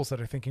some couples that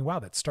are thinking, wow,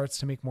 that starts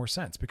to make more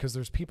sense, because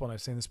there's people, and I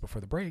was saying this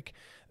before the break,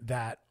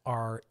 that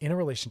are in a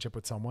relationship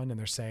with someone and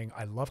they're saying,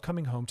 I love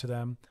coming home to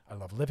them. I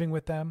love living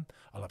with them.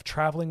 I love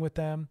traveling with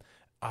them.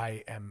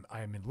 I am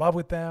in love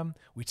with them.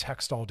 We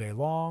text all day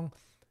long,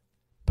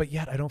 but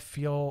yet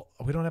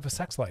we don't have a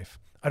sex life.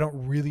 I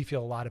don't really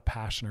feel a lot of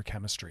passion or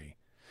chemistry.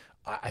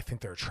 I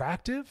think they're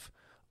attractive.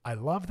 I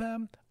love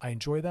them. I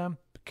enjoy them.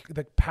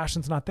 The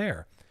passion's not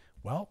there.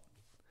 Well,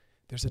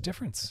 there's a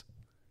difference.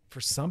 For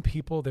some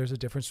people, there's a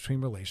difference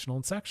between relational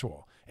and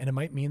sexual. And it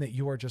might mean that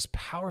you are just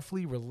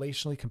powerfully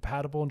relationally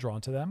compatible and drawn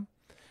to them,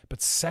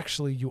 but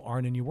sexually you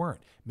aren't and you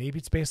weren't. Maybe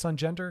it's based on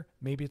gender,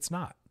 maybe it's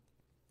not.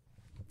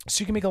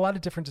 So you can make a lot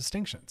of different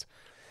distinctions.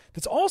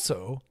 That's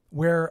also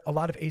where a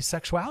lot of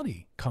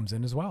asexuality comes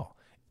in as well.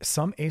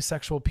 Some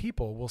asexual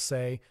people will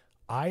say,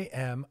 I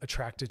am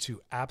attracted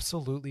to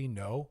absolutely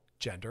no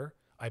gender.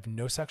 I have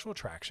no sexual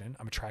attraction.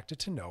 I'm attracted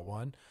to no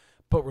one.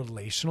 But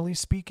relationally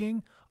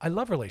speaking, I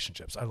love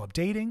relationships. I love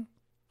dating,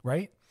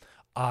 right?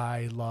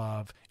 I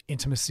love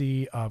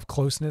intimacy of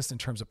closeness in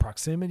terms of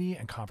proximity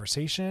and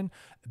conversation.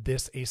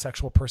 This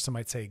asexual person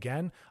might say,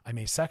 again, I'm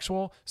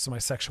asexual, so my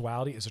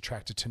sexuality is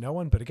attracted to no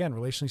one. But again,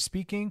 relationally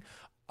speaking,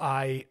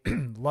 I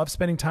love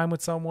spending time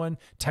with someone,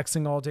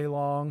 texting all day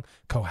long,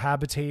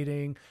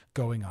 cohabitating,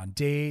 going on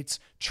dates,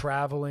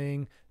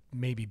 traveling,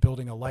 maybe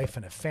building a life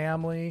and a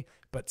family.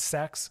 But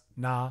sex,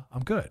 nah,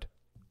 I'm good,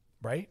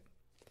 right?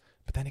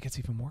 But then it gets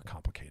even more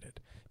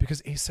complicated,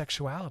 because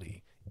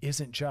asexuality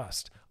isn't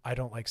just, I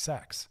don't like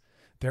sex.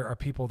 There are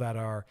people that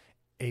are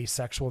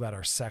asexual that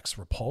are sex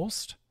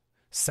repulsed,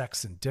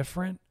 sex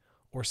indifferent,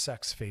 or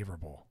sex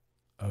favorable.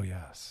 Oh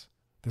yes.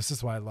 This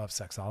is why I love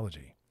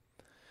sexology.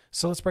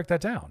 So let's break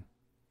that down.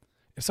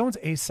 If someone's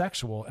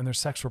asexual and they're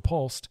sex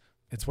repulsed,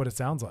 it's what it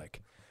sounds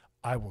like.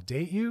 I will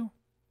date you,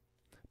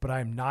 but I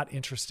am not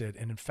interested.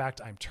 And in fact,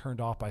 I'm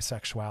turned off by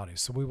sexuality.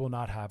 So we will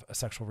not have a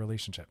sexual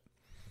relationship.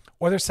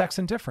 Or they're sex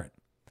indifferent.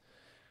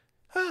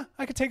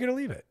 I could take it or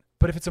leave it.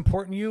 But if it's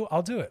important to you,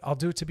 I'll do it. I'll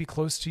do it to be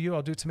close to you.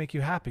 I'll do it to make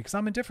you happy because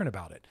I'm indifferent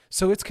about it.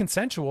 So it's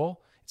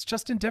consensual. It's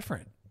just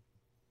indifferent.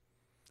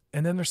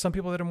 And then there's some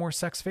people that are more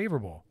sex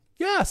favorable.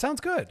 Yeah, sounds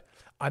good.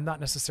 I'm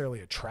not necessarily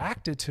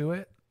attracted to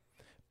it,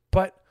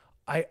 but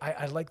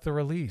I like the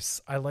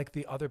release. I like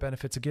the other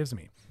benefits it gives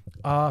me.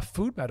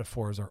 Food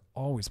metaphors are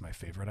always my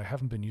favorite. I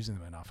haven't been using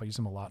them enough. I use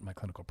them a lot in my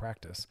clinical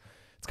practice.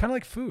 It's kind of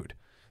like food.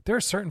 There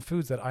are certain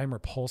foods that I'm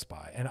repulsed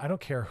by, and I don't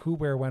care who,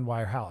 where, when,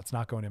 why, or how. It's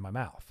not going in my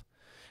mouth.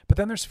 But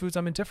then there's foods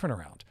I'm indifferent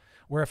around,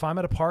 where if I'm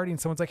at a party and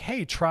someone's like,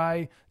 hey,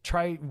 try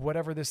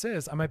whatever this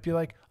is, I might be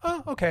like,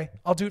 oh, okay,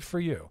 I'll do it for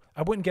you.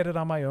 I wouldn't get it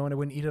on my own. I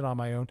wouldn't eat it on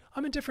my own.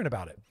 I'm indifferent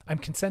about it. I'm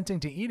consenting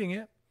to eating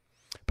it,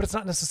 but it's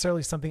not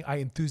necessarily something I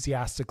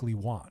enthusiastically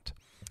want.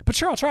 But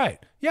sure, I'll try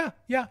it.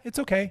 Yeah, it's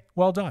okay.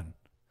 Well done.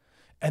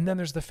 And then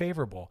there's the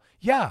favorable.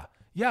 Yeah,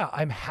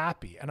 I'm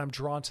happy and I'm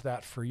drawn to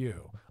that for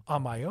you.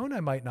 On my own,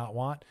 I might not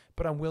want,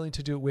 but I'm willing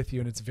to do it with you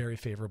and it's very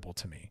favorable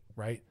to me,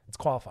 right? It's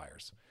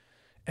qualifiers.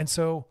 And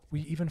so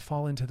we even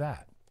fall into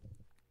that.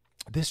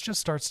 This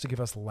just starts to give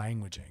us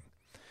languaging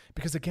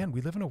because again,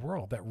 we live in a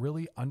world that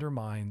really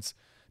undermines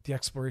the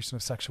exploration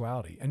of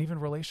sexuality and even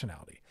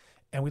relationality.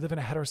 And we live in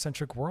a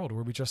heterocentric world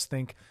where we just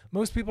think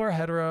most people are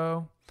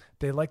hetero.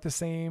 They like the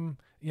same,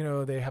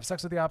 they have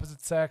sex with the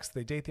opposite sex.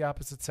 They date the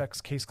opposite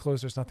sex. Case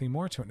closed. There's nothing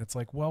more to it. And it's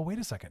like, well, wait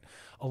a second.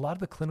 A lot of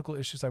the clinical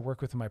issues I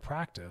work with in my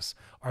practice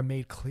are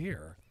made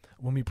clear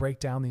when we break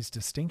down these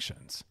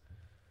distinctions.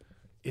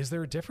 Is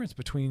there a difference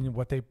between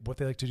what they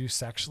like to do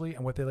sexually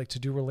and what they like to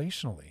do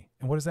relationally?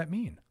 And what does that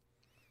mean?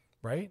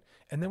 Right?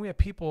 And then we have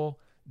people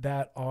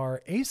that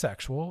are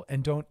asexual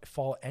and don't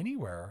fall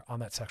anywhere on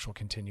that sexual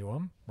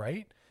continuum,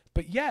 right?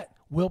 But yet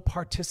will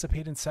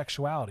participate in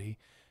sexuality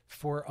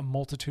for a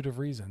multitude of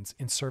reasons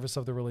in service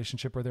of the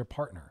relationship or their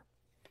partner.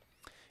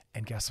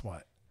 And guess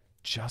what?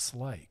 Just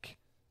like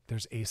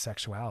there's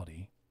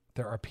asexuality,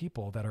 there are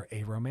people that are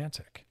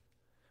aromantic,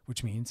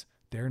 which means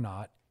they're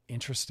not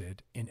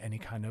interested in any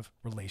kind of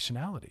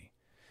relationality.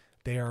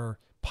 They are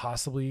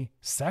possibly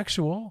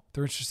sexual.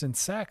 They're interested in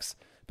sex,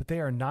 but they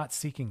are not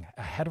seeking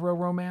a hetero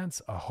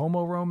romance, a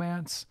homo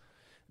romance.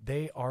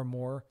 They are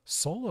more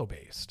solo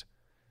based.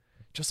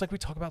 Just like we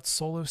talk about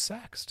solo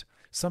sex.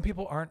 Some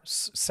people aren't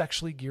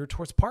sexually geared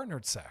towards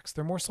partnered sex.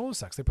 They're more solo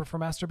sex. They prefer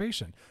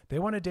masturbation. They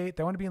want to date.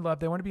 They want to be in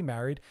love. They want to be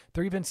married.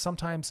 They're even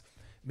sometimes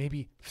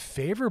maybe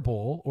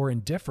favorable or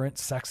indifferent,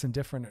 sex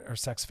indifferent or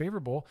sex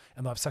favorable,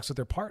 and they'll have sex with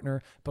their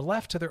partner, but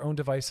left to their own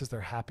devices, they're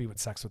happy with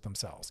sex with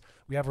themselves.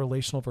 We have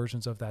relational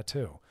versions of that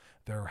too.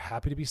 They're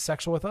happy to be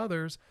sexual with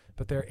others,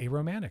 but they're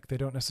aromantic. They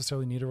don't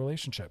necessarily need a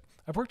relationship.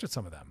 I've worked with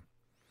some of them.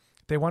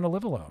 They want to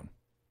live alone.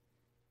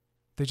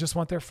 They just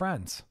want their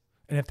friends.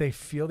 And if they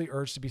feel the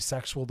urge to be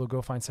sexual, they'll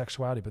go find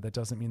sexuality, but that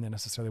doesn't mean they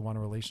necessarily want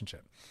a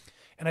relationship.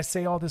 And I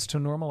say all this to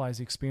normalize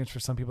the experience for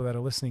some people that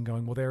are listening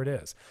going, well, there it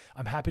is.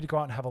 I'm happy to go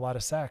out and have a lot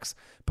of sex,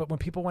 but when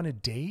people want to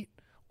date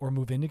or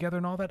move in together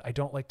and all that, I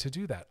don't like to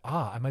do that.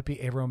 I might be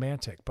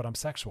aromantic, but I'm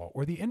sexual.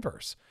 Or the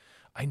inverse.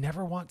 I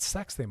never want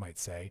sex, they might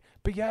say,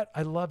 but yet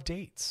I love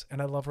dates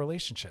and I love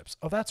relationships.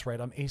 Oh, that's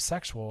right. I'm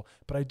asexual,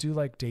 but I do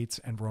like dates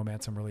and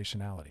romance and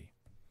relationality.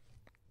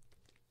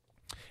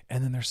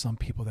 And then there's some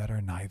people that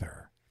are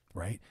neither.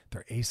 Right?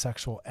 They're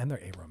asexual and they're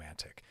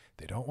aromantic.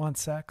 They don't want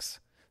sex.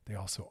 They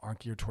also aren't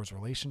geared towards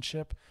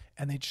relationship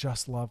and they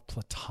just love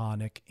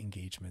platonic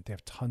engagement. They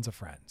have tons of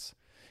friends.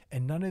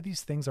 And none of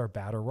these things are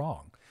bad or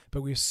wrong,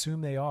 but we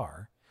assume they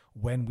are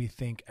when we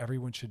think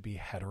everyone should be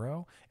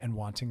hetero and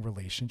wanting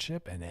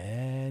relationship and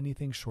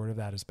anything short of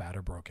that is bad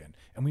or broken.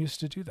 And we used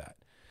to do that.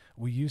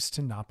 We used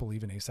to not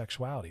believe in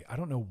asexuality. I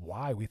don't know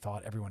why we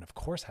thought everyone, of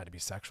course, had to be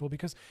sexual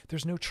because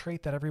there's no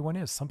trait that everyone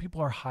is. Some people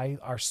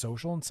are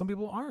social and some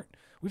people aren't.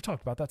 We've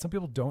talked about that. Some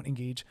people don't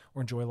engage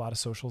or enjoy a lot of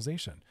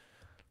socialization,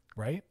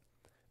 right?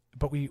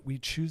 But we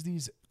choose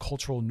these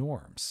cultural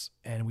norms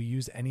and we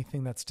use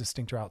anything that's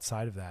distinct or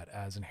outside of that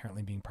as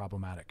inherently being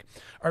problematic.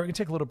 All right, we're going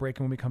to take a little break,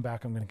 and when we come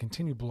back, I'm going to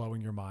continue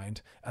blowing your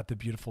mind at the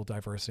beautiful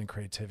diversity and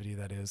creativity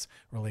that is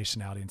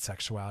relationality and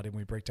sexuality. When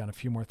we break down a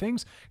few more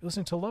things, you're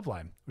listening to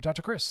Loveline with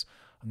Dr. Chris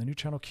on the new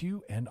channel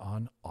Q and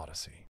on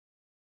Odyssey.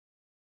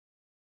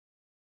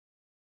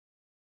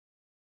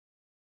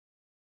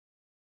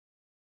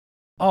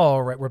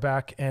 All right, we're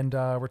back, and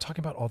we're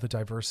talking about all the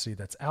diversity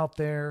that's out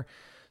there.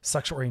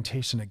 Sexual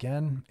orientation,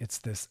 again, it's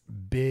this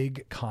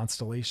big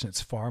constellation. It's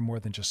far more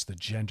than just the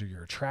gender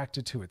you're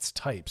attracted to. It's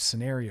types,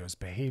 scenarios,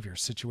 behavior,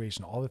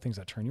 situation, all the things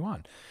that turn you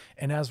on.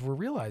 And as we're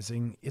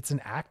realizing, it's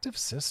an active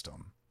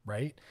system,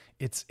 right?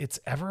 It's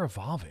ever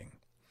evolving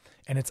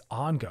and it's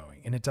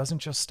ongoing, and it doesn't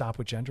just stop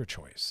with gender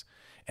choice.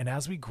 And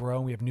as we grow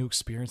and we have new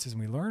experiences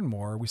and we learn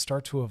more, we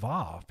start to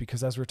evolve,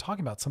 because as we're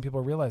talking about, some people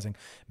are realizing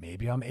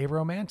maybe I'm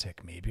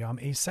aromantic, maybe I'm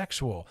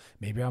asexual,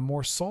 maybe I'm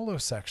more solo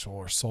sexual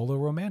or solo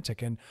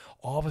romantic. And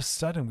all of a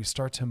sudden we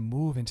start to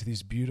move into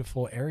these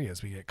beautiful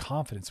areas. We get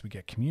confidence, we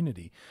get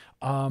community.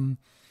 And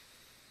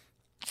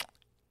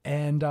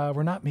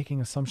we're not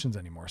making assumptions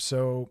anymore.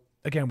 So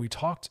again, we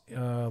talked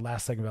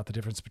last segment about the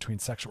difference between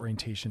sexual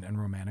orientation and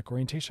romantic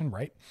orientation,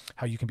 right?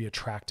 How you can be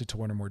attracted to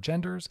one or more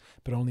genders,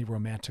 but only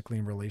romantically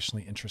and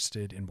relationally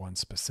interested in one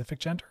specific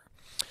gender.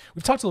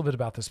 We've talked a little bit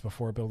about this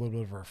before, but a little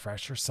bit of a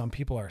refresher. Some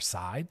people are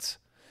sides,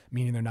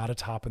 meaning they're not a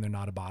top and they're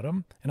not a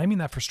bottom. And I mean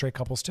that for straight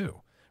couples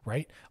too,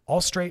 right?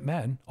 All straight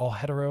men, all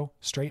hetero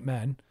straight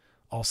men,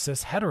 all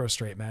cis hetero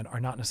straight men are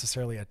not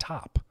necessarily a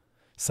top.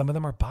 Some of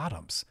them are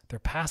bottoms. They're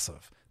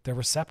passive. They're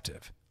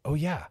receptive. Oh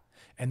yeah.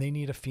 And they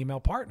need a female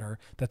partner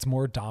that's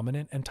more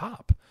dominant and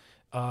top.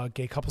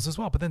 Gay couples as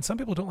well. But then some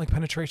people don't like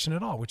penetration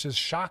at all, which is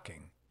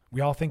shocking. We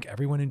all think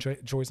everyone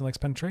enjoys and likes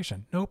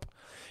penetration. Nope.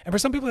 And for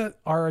some people that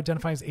are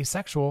identifying as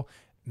asexual,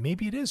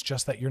 maybe it is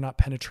just that you're not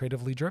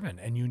penetratively driven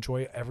and you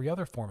enjoy every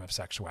other form of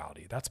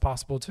sexuality. That's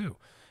possible too.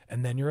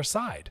 And then you're a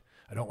side.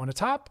 I don't want a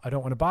top. I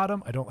don't want a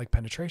bottom. I don't like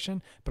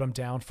penetration, but I'm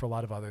down for a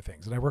lot of other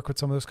things. And I work with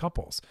some of those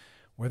couples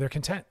where they're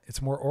content.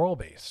 It's more oral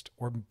based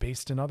or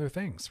based in other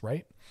things,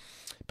 right?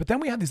 But then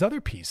we have these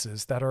other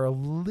pieces that are a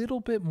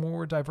little bit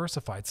more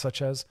diversified,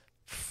 such as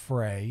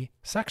fray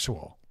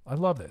sexual. I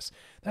love this.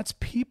 That's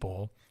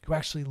people who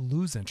actually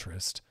lose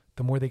interest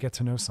the more they get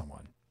to know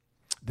someone.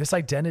 This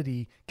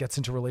identity gets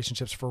into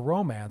relationships for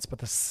romance, but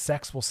the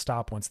sex will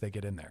stop once they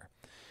get in there.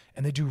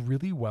 And they do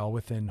really well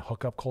within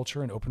hookup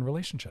culture and open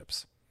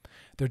relationships.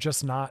 They're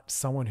just not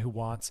someone who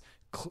wants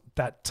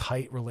that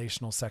tight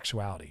relational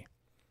sexuality,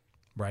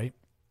 right?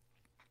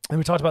 And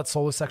we talked about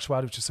solo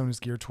sexuality, which is someone who's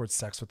geared towards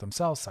sex with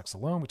themselves, sex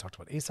alone. We talked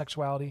about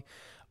asexuality.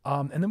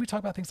 And then we talk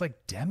about things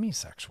like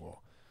demisexual,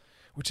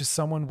 which is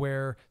someone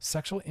where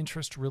sexual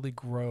interest really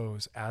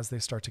grows as they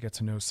start to get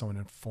to know someone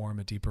and form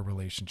a deeper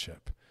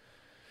relationship.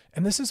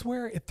 And this is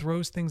where it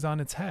throws things on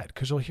its head,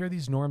 because you'll hear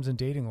these norms in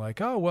dating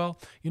like, oh, well,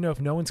 if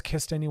no one's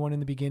kissed anyone in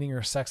the beginning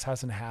or sex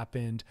hasn't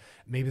happened,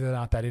 maybe they're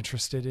not that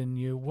interested in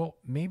you. Well,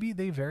 maybe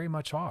they very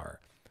much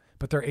are,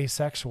 but they're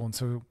asexual. And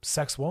so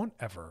sex won't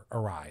ever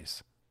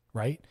arise,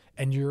 right?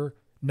 And you're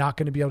not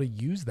going to be able to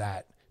use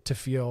that to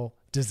feel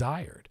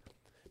desired,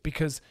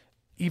 because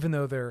even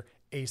though they're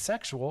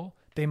asexual,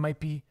 they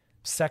might be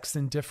sex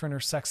indifferent or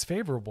sex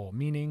favorable,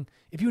 meaning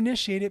if you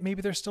initiate it,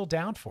 maybe they're still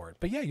down for it.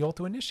 But yeah, you'll have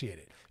to initiate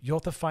it. You'll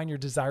have to find your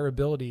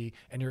desirability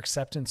and your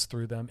acceptance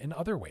through them in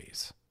other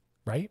ways,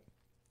 right?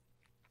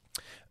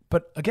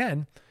 But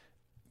again,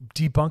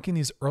 debunking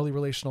these early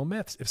relational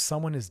myths, if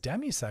someone is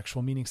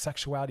demisexual, meaning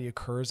sexuality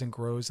occurs and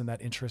grows in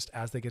that interest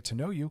as they get to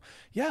know you,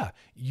 yeah,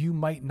 you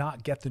might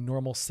not get the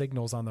normal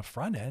signals on the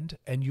front end,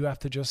 and you have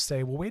to just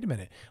say, well, wait a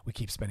minute, we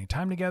keep spending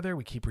time together,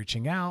 we keep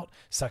reaching out,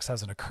 sex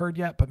hasn't occurred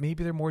yet, but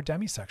maybe they're more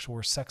demisexual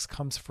where sex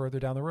comes further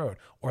down the road.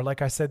 Or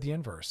like I said, the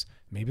inverse,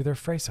 maybe they're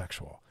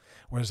phrasexual,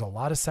 where there's a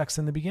lot of sex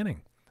in the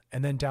beginning.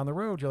 And then down the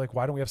road, you're like,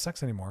 why don't we have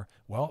sex anymore?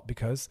 Well,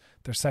 because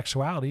their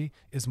sexuality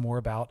is more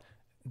about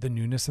the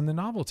newness and the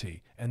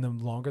novelty. And the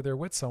longer they're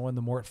with someone,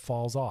 the more it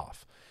falls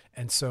off.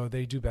 And so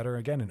they do better,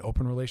 again, in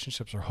open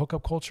relationships or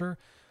hookup culture.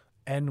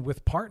 And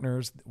with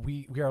partners,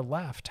 we are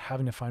left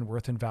having to find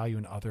worth and value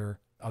in other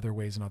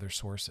ways and other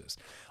sources.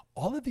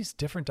 All of these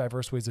different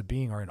diverse ways of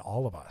being are in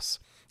all of us.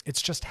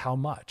 It's just how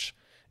much.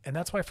 And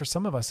that's why for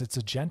some of us, it's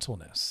a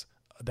gentleness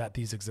that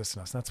these exist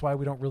in us. And that's why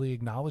we don't really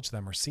acknowledge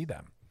them or see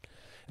them.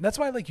 And that's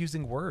why I like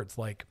using words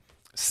like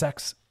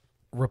sex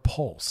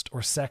repulsed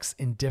or sex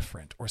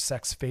indifferent or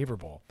sex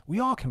favorable. We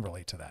all can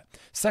relate to that.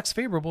 Sex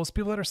favorable is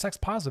people that are sex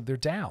positive. They're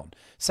down.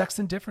 Sex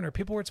indifferent are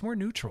people where it's more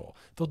neutral.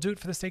 They'll do it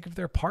for the sake of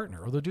their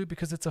partner, or they'll do it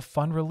because it's a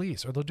fun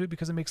release, or they'll do it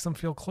because it makes them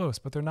feel close,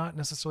 but they're not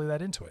necessarily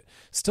that into it.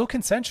 Still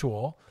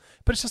consensual,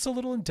 but it's just a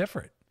little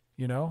indifferent.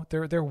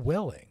 They're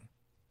willing.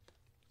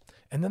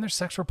 And then there's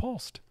sex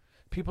repulsed.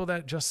 People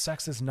that just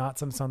sex is not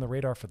something that's on the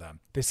radar for them.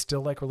 They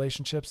still like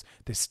relationships.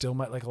 They still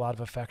might like a lot of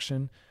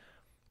affection,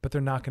 but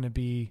they're not going to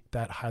be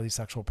that highly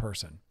sexual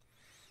person.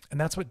 And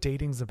that's what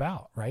dating's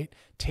about, right?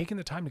 Taking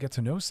the time to get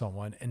to know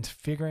someone and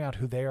figuring out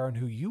who they are and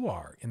who you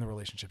are in the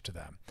relationship to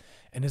them.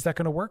 And is that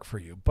going to work for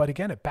you? But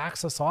again, it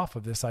backs us off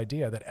of this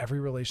idea that every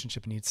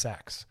relationship needs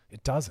sex.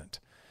 It doesn't.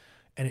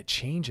 And it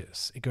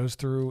changes. It goes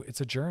through,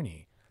 it's a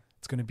journey.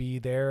 It's going to be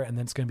there and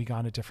then it's going to be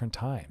gone at different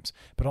times.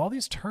 But all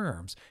these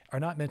terms are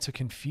not meant to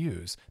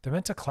confuse. They're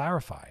meant to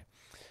clarify.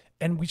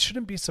 And we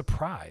shouldn't be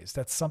surprised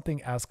that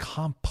something as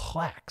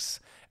complex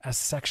as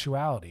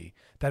sexuality,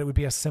 that it would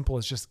be as simple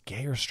as just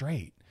gay or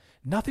straight.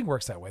 Nothing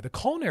works that way. The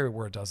culinary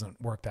word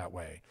doesn't work that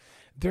way.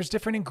 There's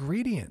different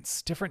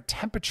ingredients, different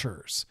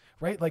temperatures,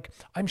 right? Like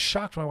I'm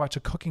shocked when I watch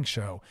a cooking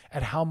show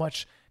at how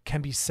much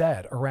can be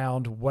said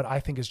around what I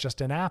think is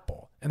just an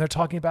apple. And they're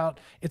talking about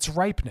its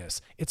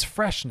ripeness, its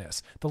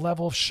freshness, the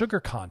level of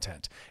sugar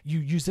content. You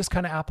use this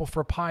kind of apple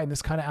for a pie and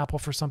this kind of apple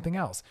for something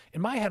else.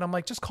 In my head, I'm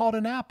like, just call it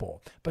an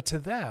apple. But to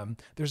them,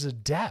 there's a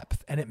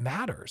depth and it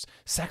matters.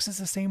 Sex is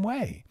the same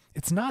way.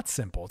 It's not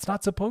simple. It's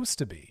not supposed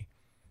to be,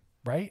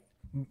 right?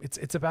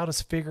 It's about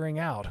us figuring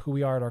out who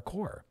we are at our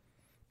core.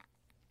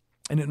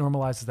 And it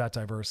normalizes that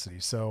diversity.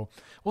 So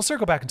we'll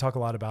circle back and talk a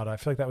lot about it. I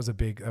feel like that was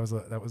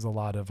a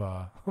lot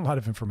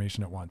of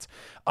information at once.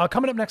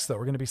 Coming up next though,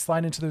 we're going to be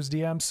sliding into those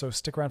DMs. So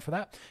stick around for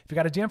that. If you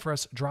got a DM for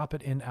us, drop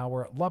it in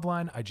our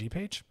Loveline IG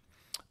page.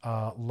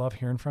 Love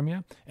hearing from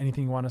you.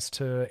 Anything you want us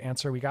to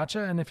answer, we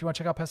gotcha. And if you want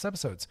to check out past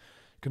episodes,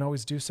 you can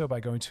always do so by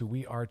going to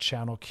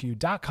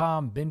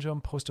wearechannelq.com, binge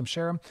them, post them,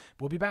 share them.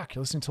 We'll be back.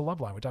 You're listening to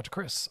Loveline with Dr.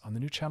 Chris on the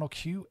new Channel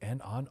Q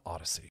and on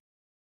Odyssey.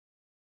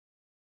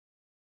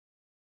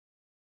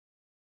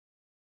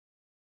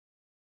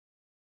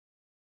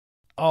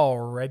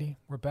 Alrighty,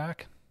 we're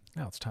back.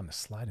 Now it's time to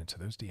slide into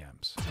those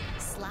DMs.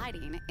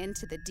 Sliding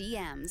into the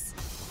DMs.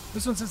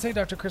 This one says, hey,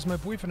 Dr. Chris, my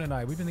boyfriend and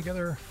I, we've been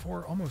together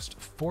for almost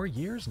 4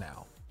 years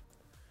now.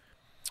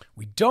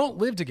 We don't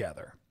live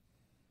together,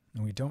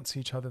 and we don't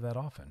see each other that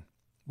often,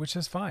 which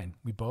is fine.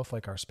 We both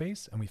like our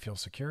space, and we feel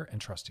secure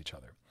and trust each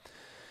other.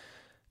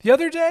 The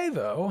other day,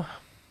 though,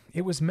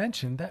 it was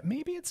mentioned that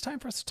maybe it's time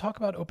for us to talk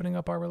about opening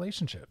up our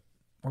relationship,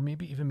 or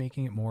maybe even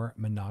making it more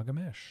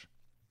monogamish.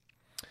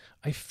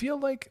 I feel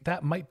like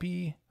that might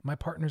be my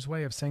partner's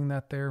way of saying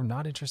that they're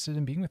not interested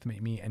in being with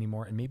me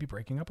anymore and maybe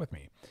breaking up with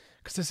me,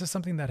 because this is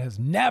something that has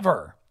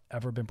never,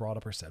 ever been brought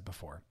up or said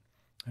before.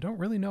 I don't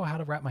really know how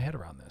to wrap my head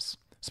around this.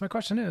 So my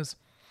question is,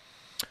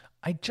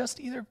 I just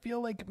either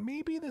feel like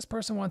maybe this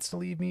person wants to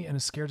leave me and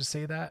is scared to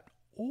say that,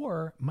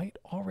 or might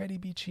already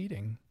be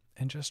cheating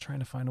and just trying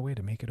to find a way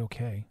to make it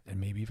okay and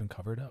maybe even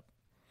cover it up.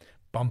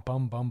 Bum,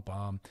 bum, bum,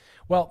 bum.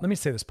 Well, let me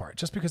say this part.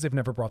 Just because they've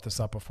never brought this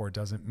up before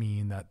doesn't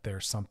mean that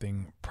there's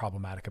something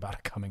problematic about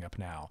it coming up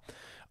now.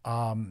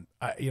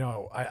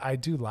 I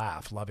do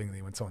laugh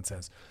lovingly when someone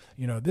says,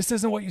 this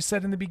isn't what you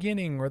said in the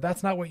beginning, or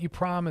that's not what you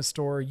promised,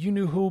 or you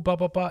knew who, blah,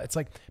 blah, blah. It's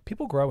like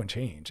people grow and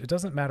change. It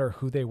doesn't matter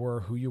who they were,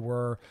 who you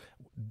were,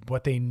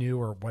 what they knew,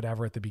 or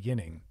whatever at the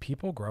beginning.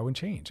 People grow and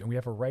change, and we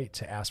have a right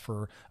to ask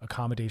for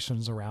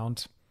accommodations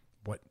around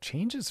what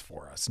changes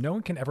for us. No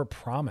one can ever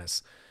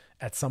promise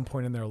at some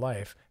point in their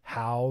life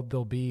how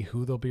they'll be,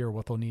 who they'll be, or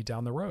what they'll need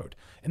down the road.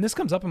 And this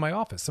comes up in my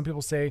office. Some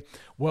people say,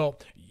 well,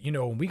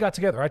 when we got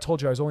together, I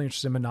told you I was only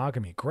interested in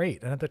monogamy.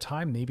 Great. And at the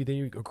time, maybe they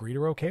agreed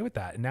or were okay with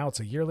that. And now it's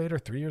a year later,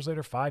 3 years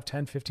later, 5,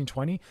 10, 15,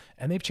 20,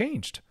 and they've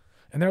changed.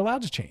 And they're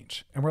allowed to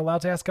change. And we're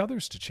allowed to ask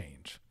others to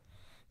change.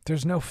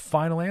 There's no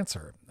final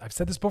answer. I've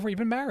said this before,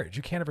 even marriage.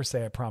 You can't ever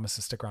say, I promise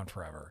to stick around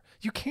forever.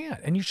 You can't,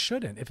 and you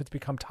shouldn't if it's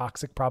become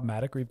toxic,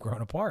 problematic, or you've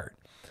grown apart.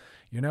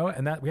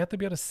 And that we have to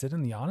be able to sit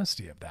in the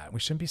honesty of that. We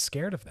shouldn't be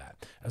scared of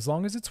that. As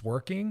long as it's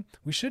working,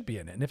 we should be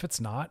in it. And if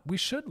it's not, we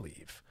should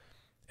leave.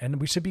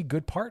 And we should be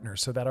good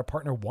partners so that our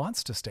partner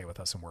wants to stay with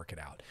us and work it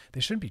out. They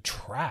shouldn't be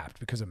trapped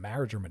because of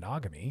marriage or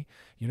monogamy.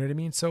 You know what I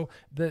mean? So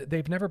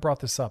they've never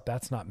brought this up.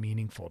 That's not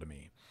meaningful to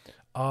me.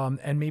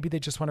 And maybe they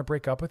just want to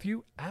break up with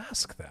you.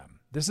 Ask them.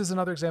 This is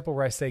another example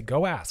where I say,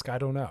 go ask. I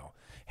don't know.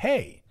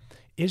 Hey,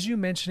 is you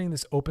mentioning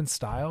this open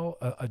style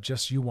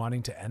just you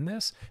wanting to end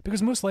this?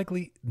 Because most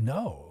likely,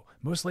 no.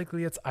 Most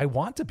likely it's, I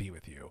want to be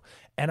with you,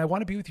 and I want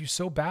to be with you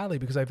so badly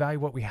because I value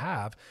what we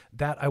have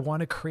that I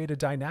want to create a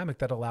dynamic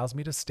that allows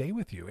me to stay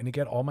with you and to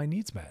get all my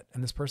needs met.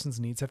 And this person's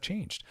needs have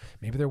changed.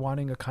 Maybe they're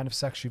wanting a kind of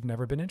sex you've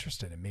never been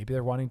interested in. Maybe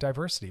they're wanting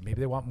diversity. Maybe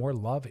they want more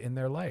love in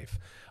their life.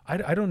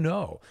 I don't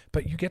know,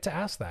 but you get to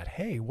ask that.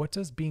 Hey, what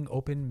does being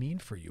open mean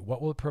for you?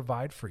 What will it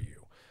provide for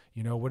you?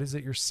 What is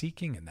it you're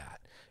seeking in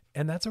that?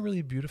 And that's a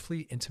really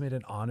beautifully intimate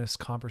and honest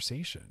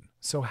conversation.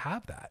 So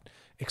have that.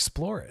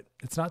 Explore it.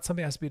 It's not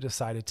something that has to be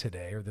decided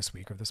today or this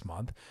week or this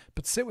month,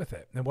 but sit with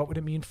it. And what would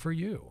it mean for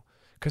you?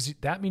 Because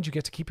that means you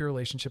get to keep your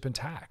relationship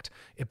intact.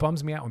 It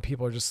bums me out when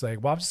people are just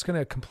like, well, I'm just going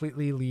to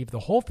completely leave the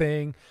whole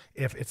thing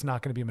if it's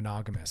not going to be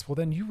monogamous. Well,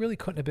 then you really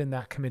couldn't have been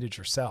that committed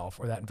yourself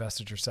or that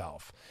invested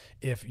yourself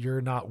if you're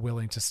not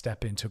willing to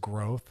step into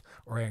growth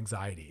or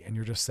anxiety and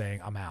you're just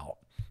saying, I'm out.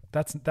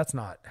 That's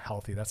not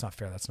healthy. That's not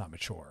fair. That's not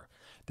mature.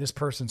 This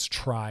person's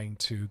trying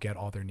to get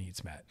all their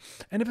needs met.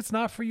 And if it's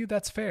not for you,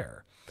 that's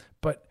fair.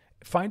 But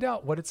find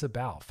out what it's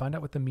about. Find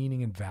out what the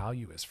meaning and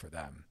value is for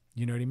them.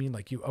 You know what I mean?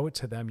 Like you owe it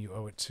to them. You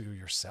owe it to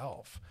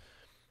yourself.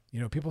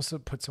 People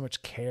put so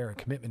much care and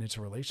commitment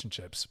into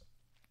relationships,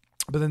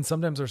 but then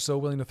sometimes they're so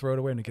willing to throw it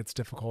away when it gets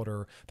difficult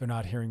or they're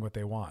not hearing what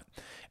they want.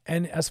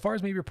 And as far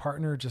as maybe your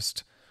partner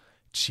just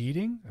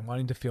cheating and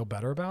wanting to feel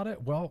better about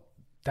it, well,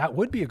 that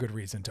would be a good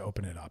reason to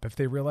open it up. If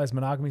they realize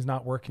monogamy is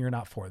not working or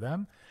not for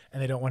them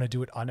and they don't want to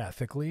do it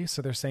unethically.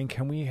 So they're saying,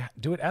 can we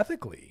do it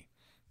ethically?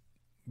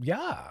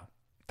 Yeah,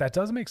 that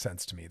does make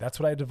sense to me. That's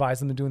what I advise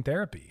them to do in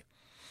therapy.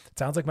 It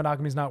sounds like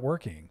monogamy is not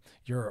working.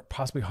 You're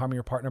possibly harming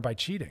your partner by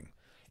cheating.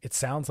 It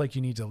sounds like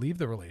you need to leave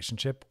the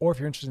relationship, or if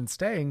you're interested in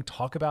staying,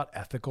 talk about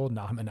ethical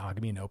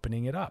non-monogamy and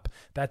opening it up.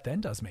 That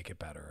then does make it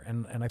better.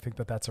 And I think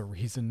that that's a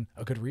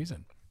good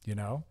reason,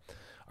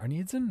 Our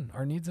needs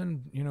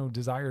and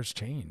desires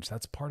change.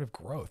 That's part of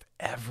growth.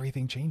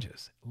 Everything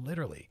changes,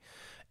 literally.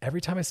 Every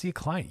time I see a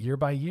client, year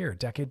by year,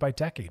 decade by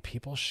decade,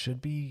 people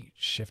should be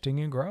shifting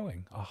and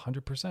growing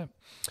 100%.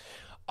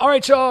 All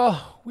right,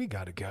 y'all, we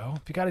got to go.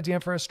 If you got a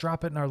DM for us,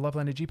 drop it in our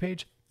Loveline IG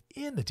page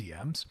in the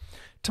DMs.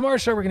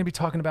 Tomorrow's show, we're going to be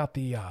talking about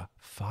the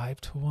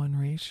 5-to-1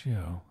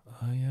 ratio.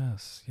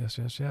 Yes. It's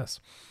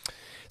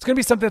going to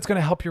be something that's going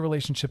to help your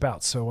relationship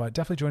out. So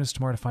definitely join us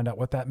tomorrow to find out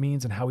what that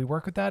means and how we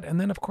work with that.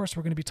 And then, of course,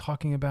 we're going to be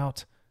talking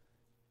about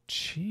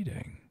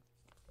cheating.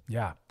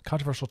 Yeah,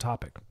 controversial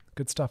topic.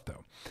 Good stuff,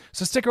 though.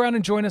 So stick around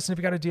and join us. And if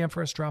you got a DM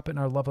for us, drop it in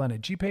our Loveline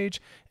IG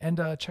page and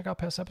check out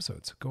past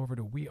episodes. Go over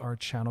to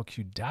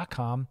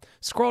wearechannelq.com.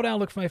 Scroll down,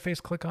 look for my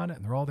face, click on it,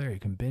 and they're all there. You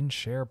can binge,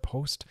 share,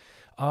 post.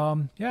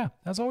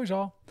 As always,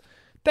 y'all,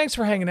 thanks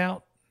for hanging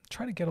out.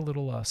 Try to get a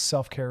little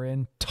self-care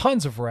in,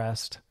 tons of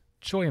rest,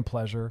 joy and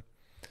pleasure,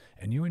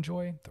 and you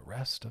enjoy the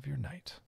rest of your night.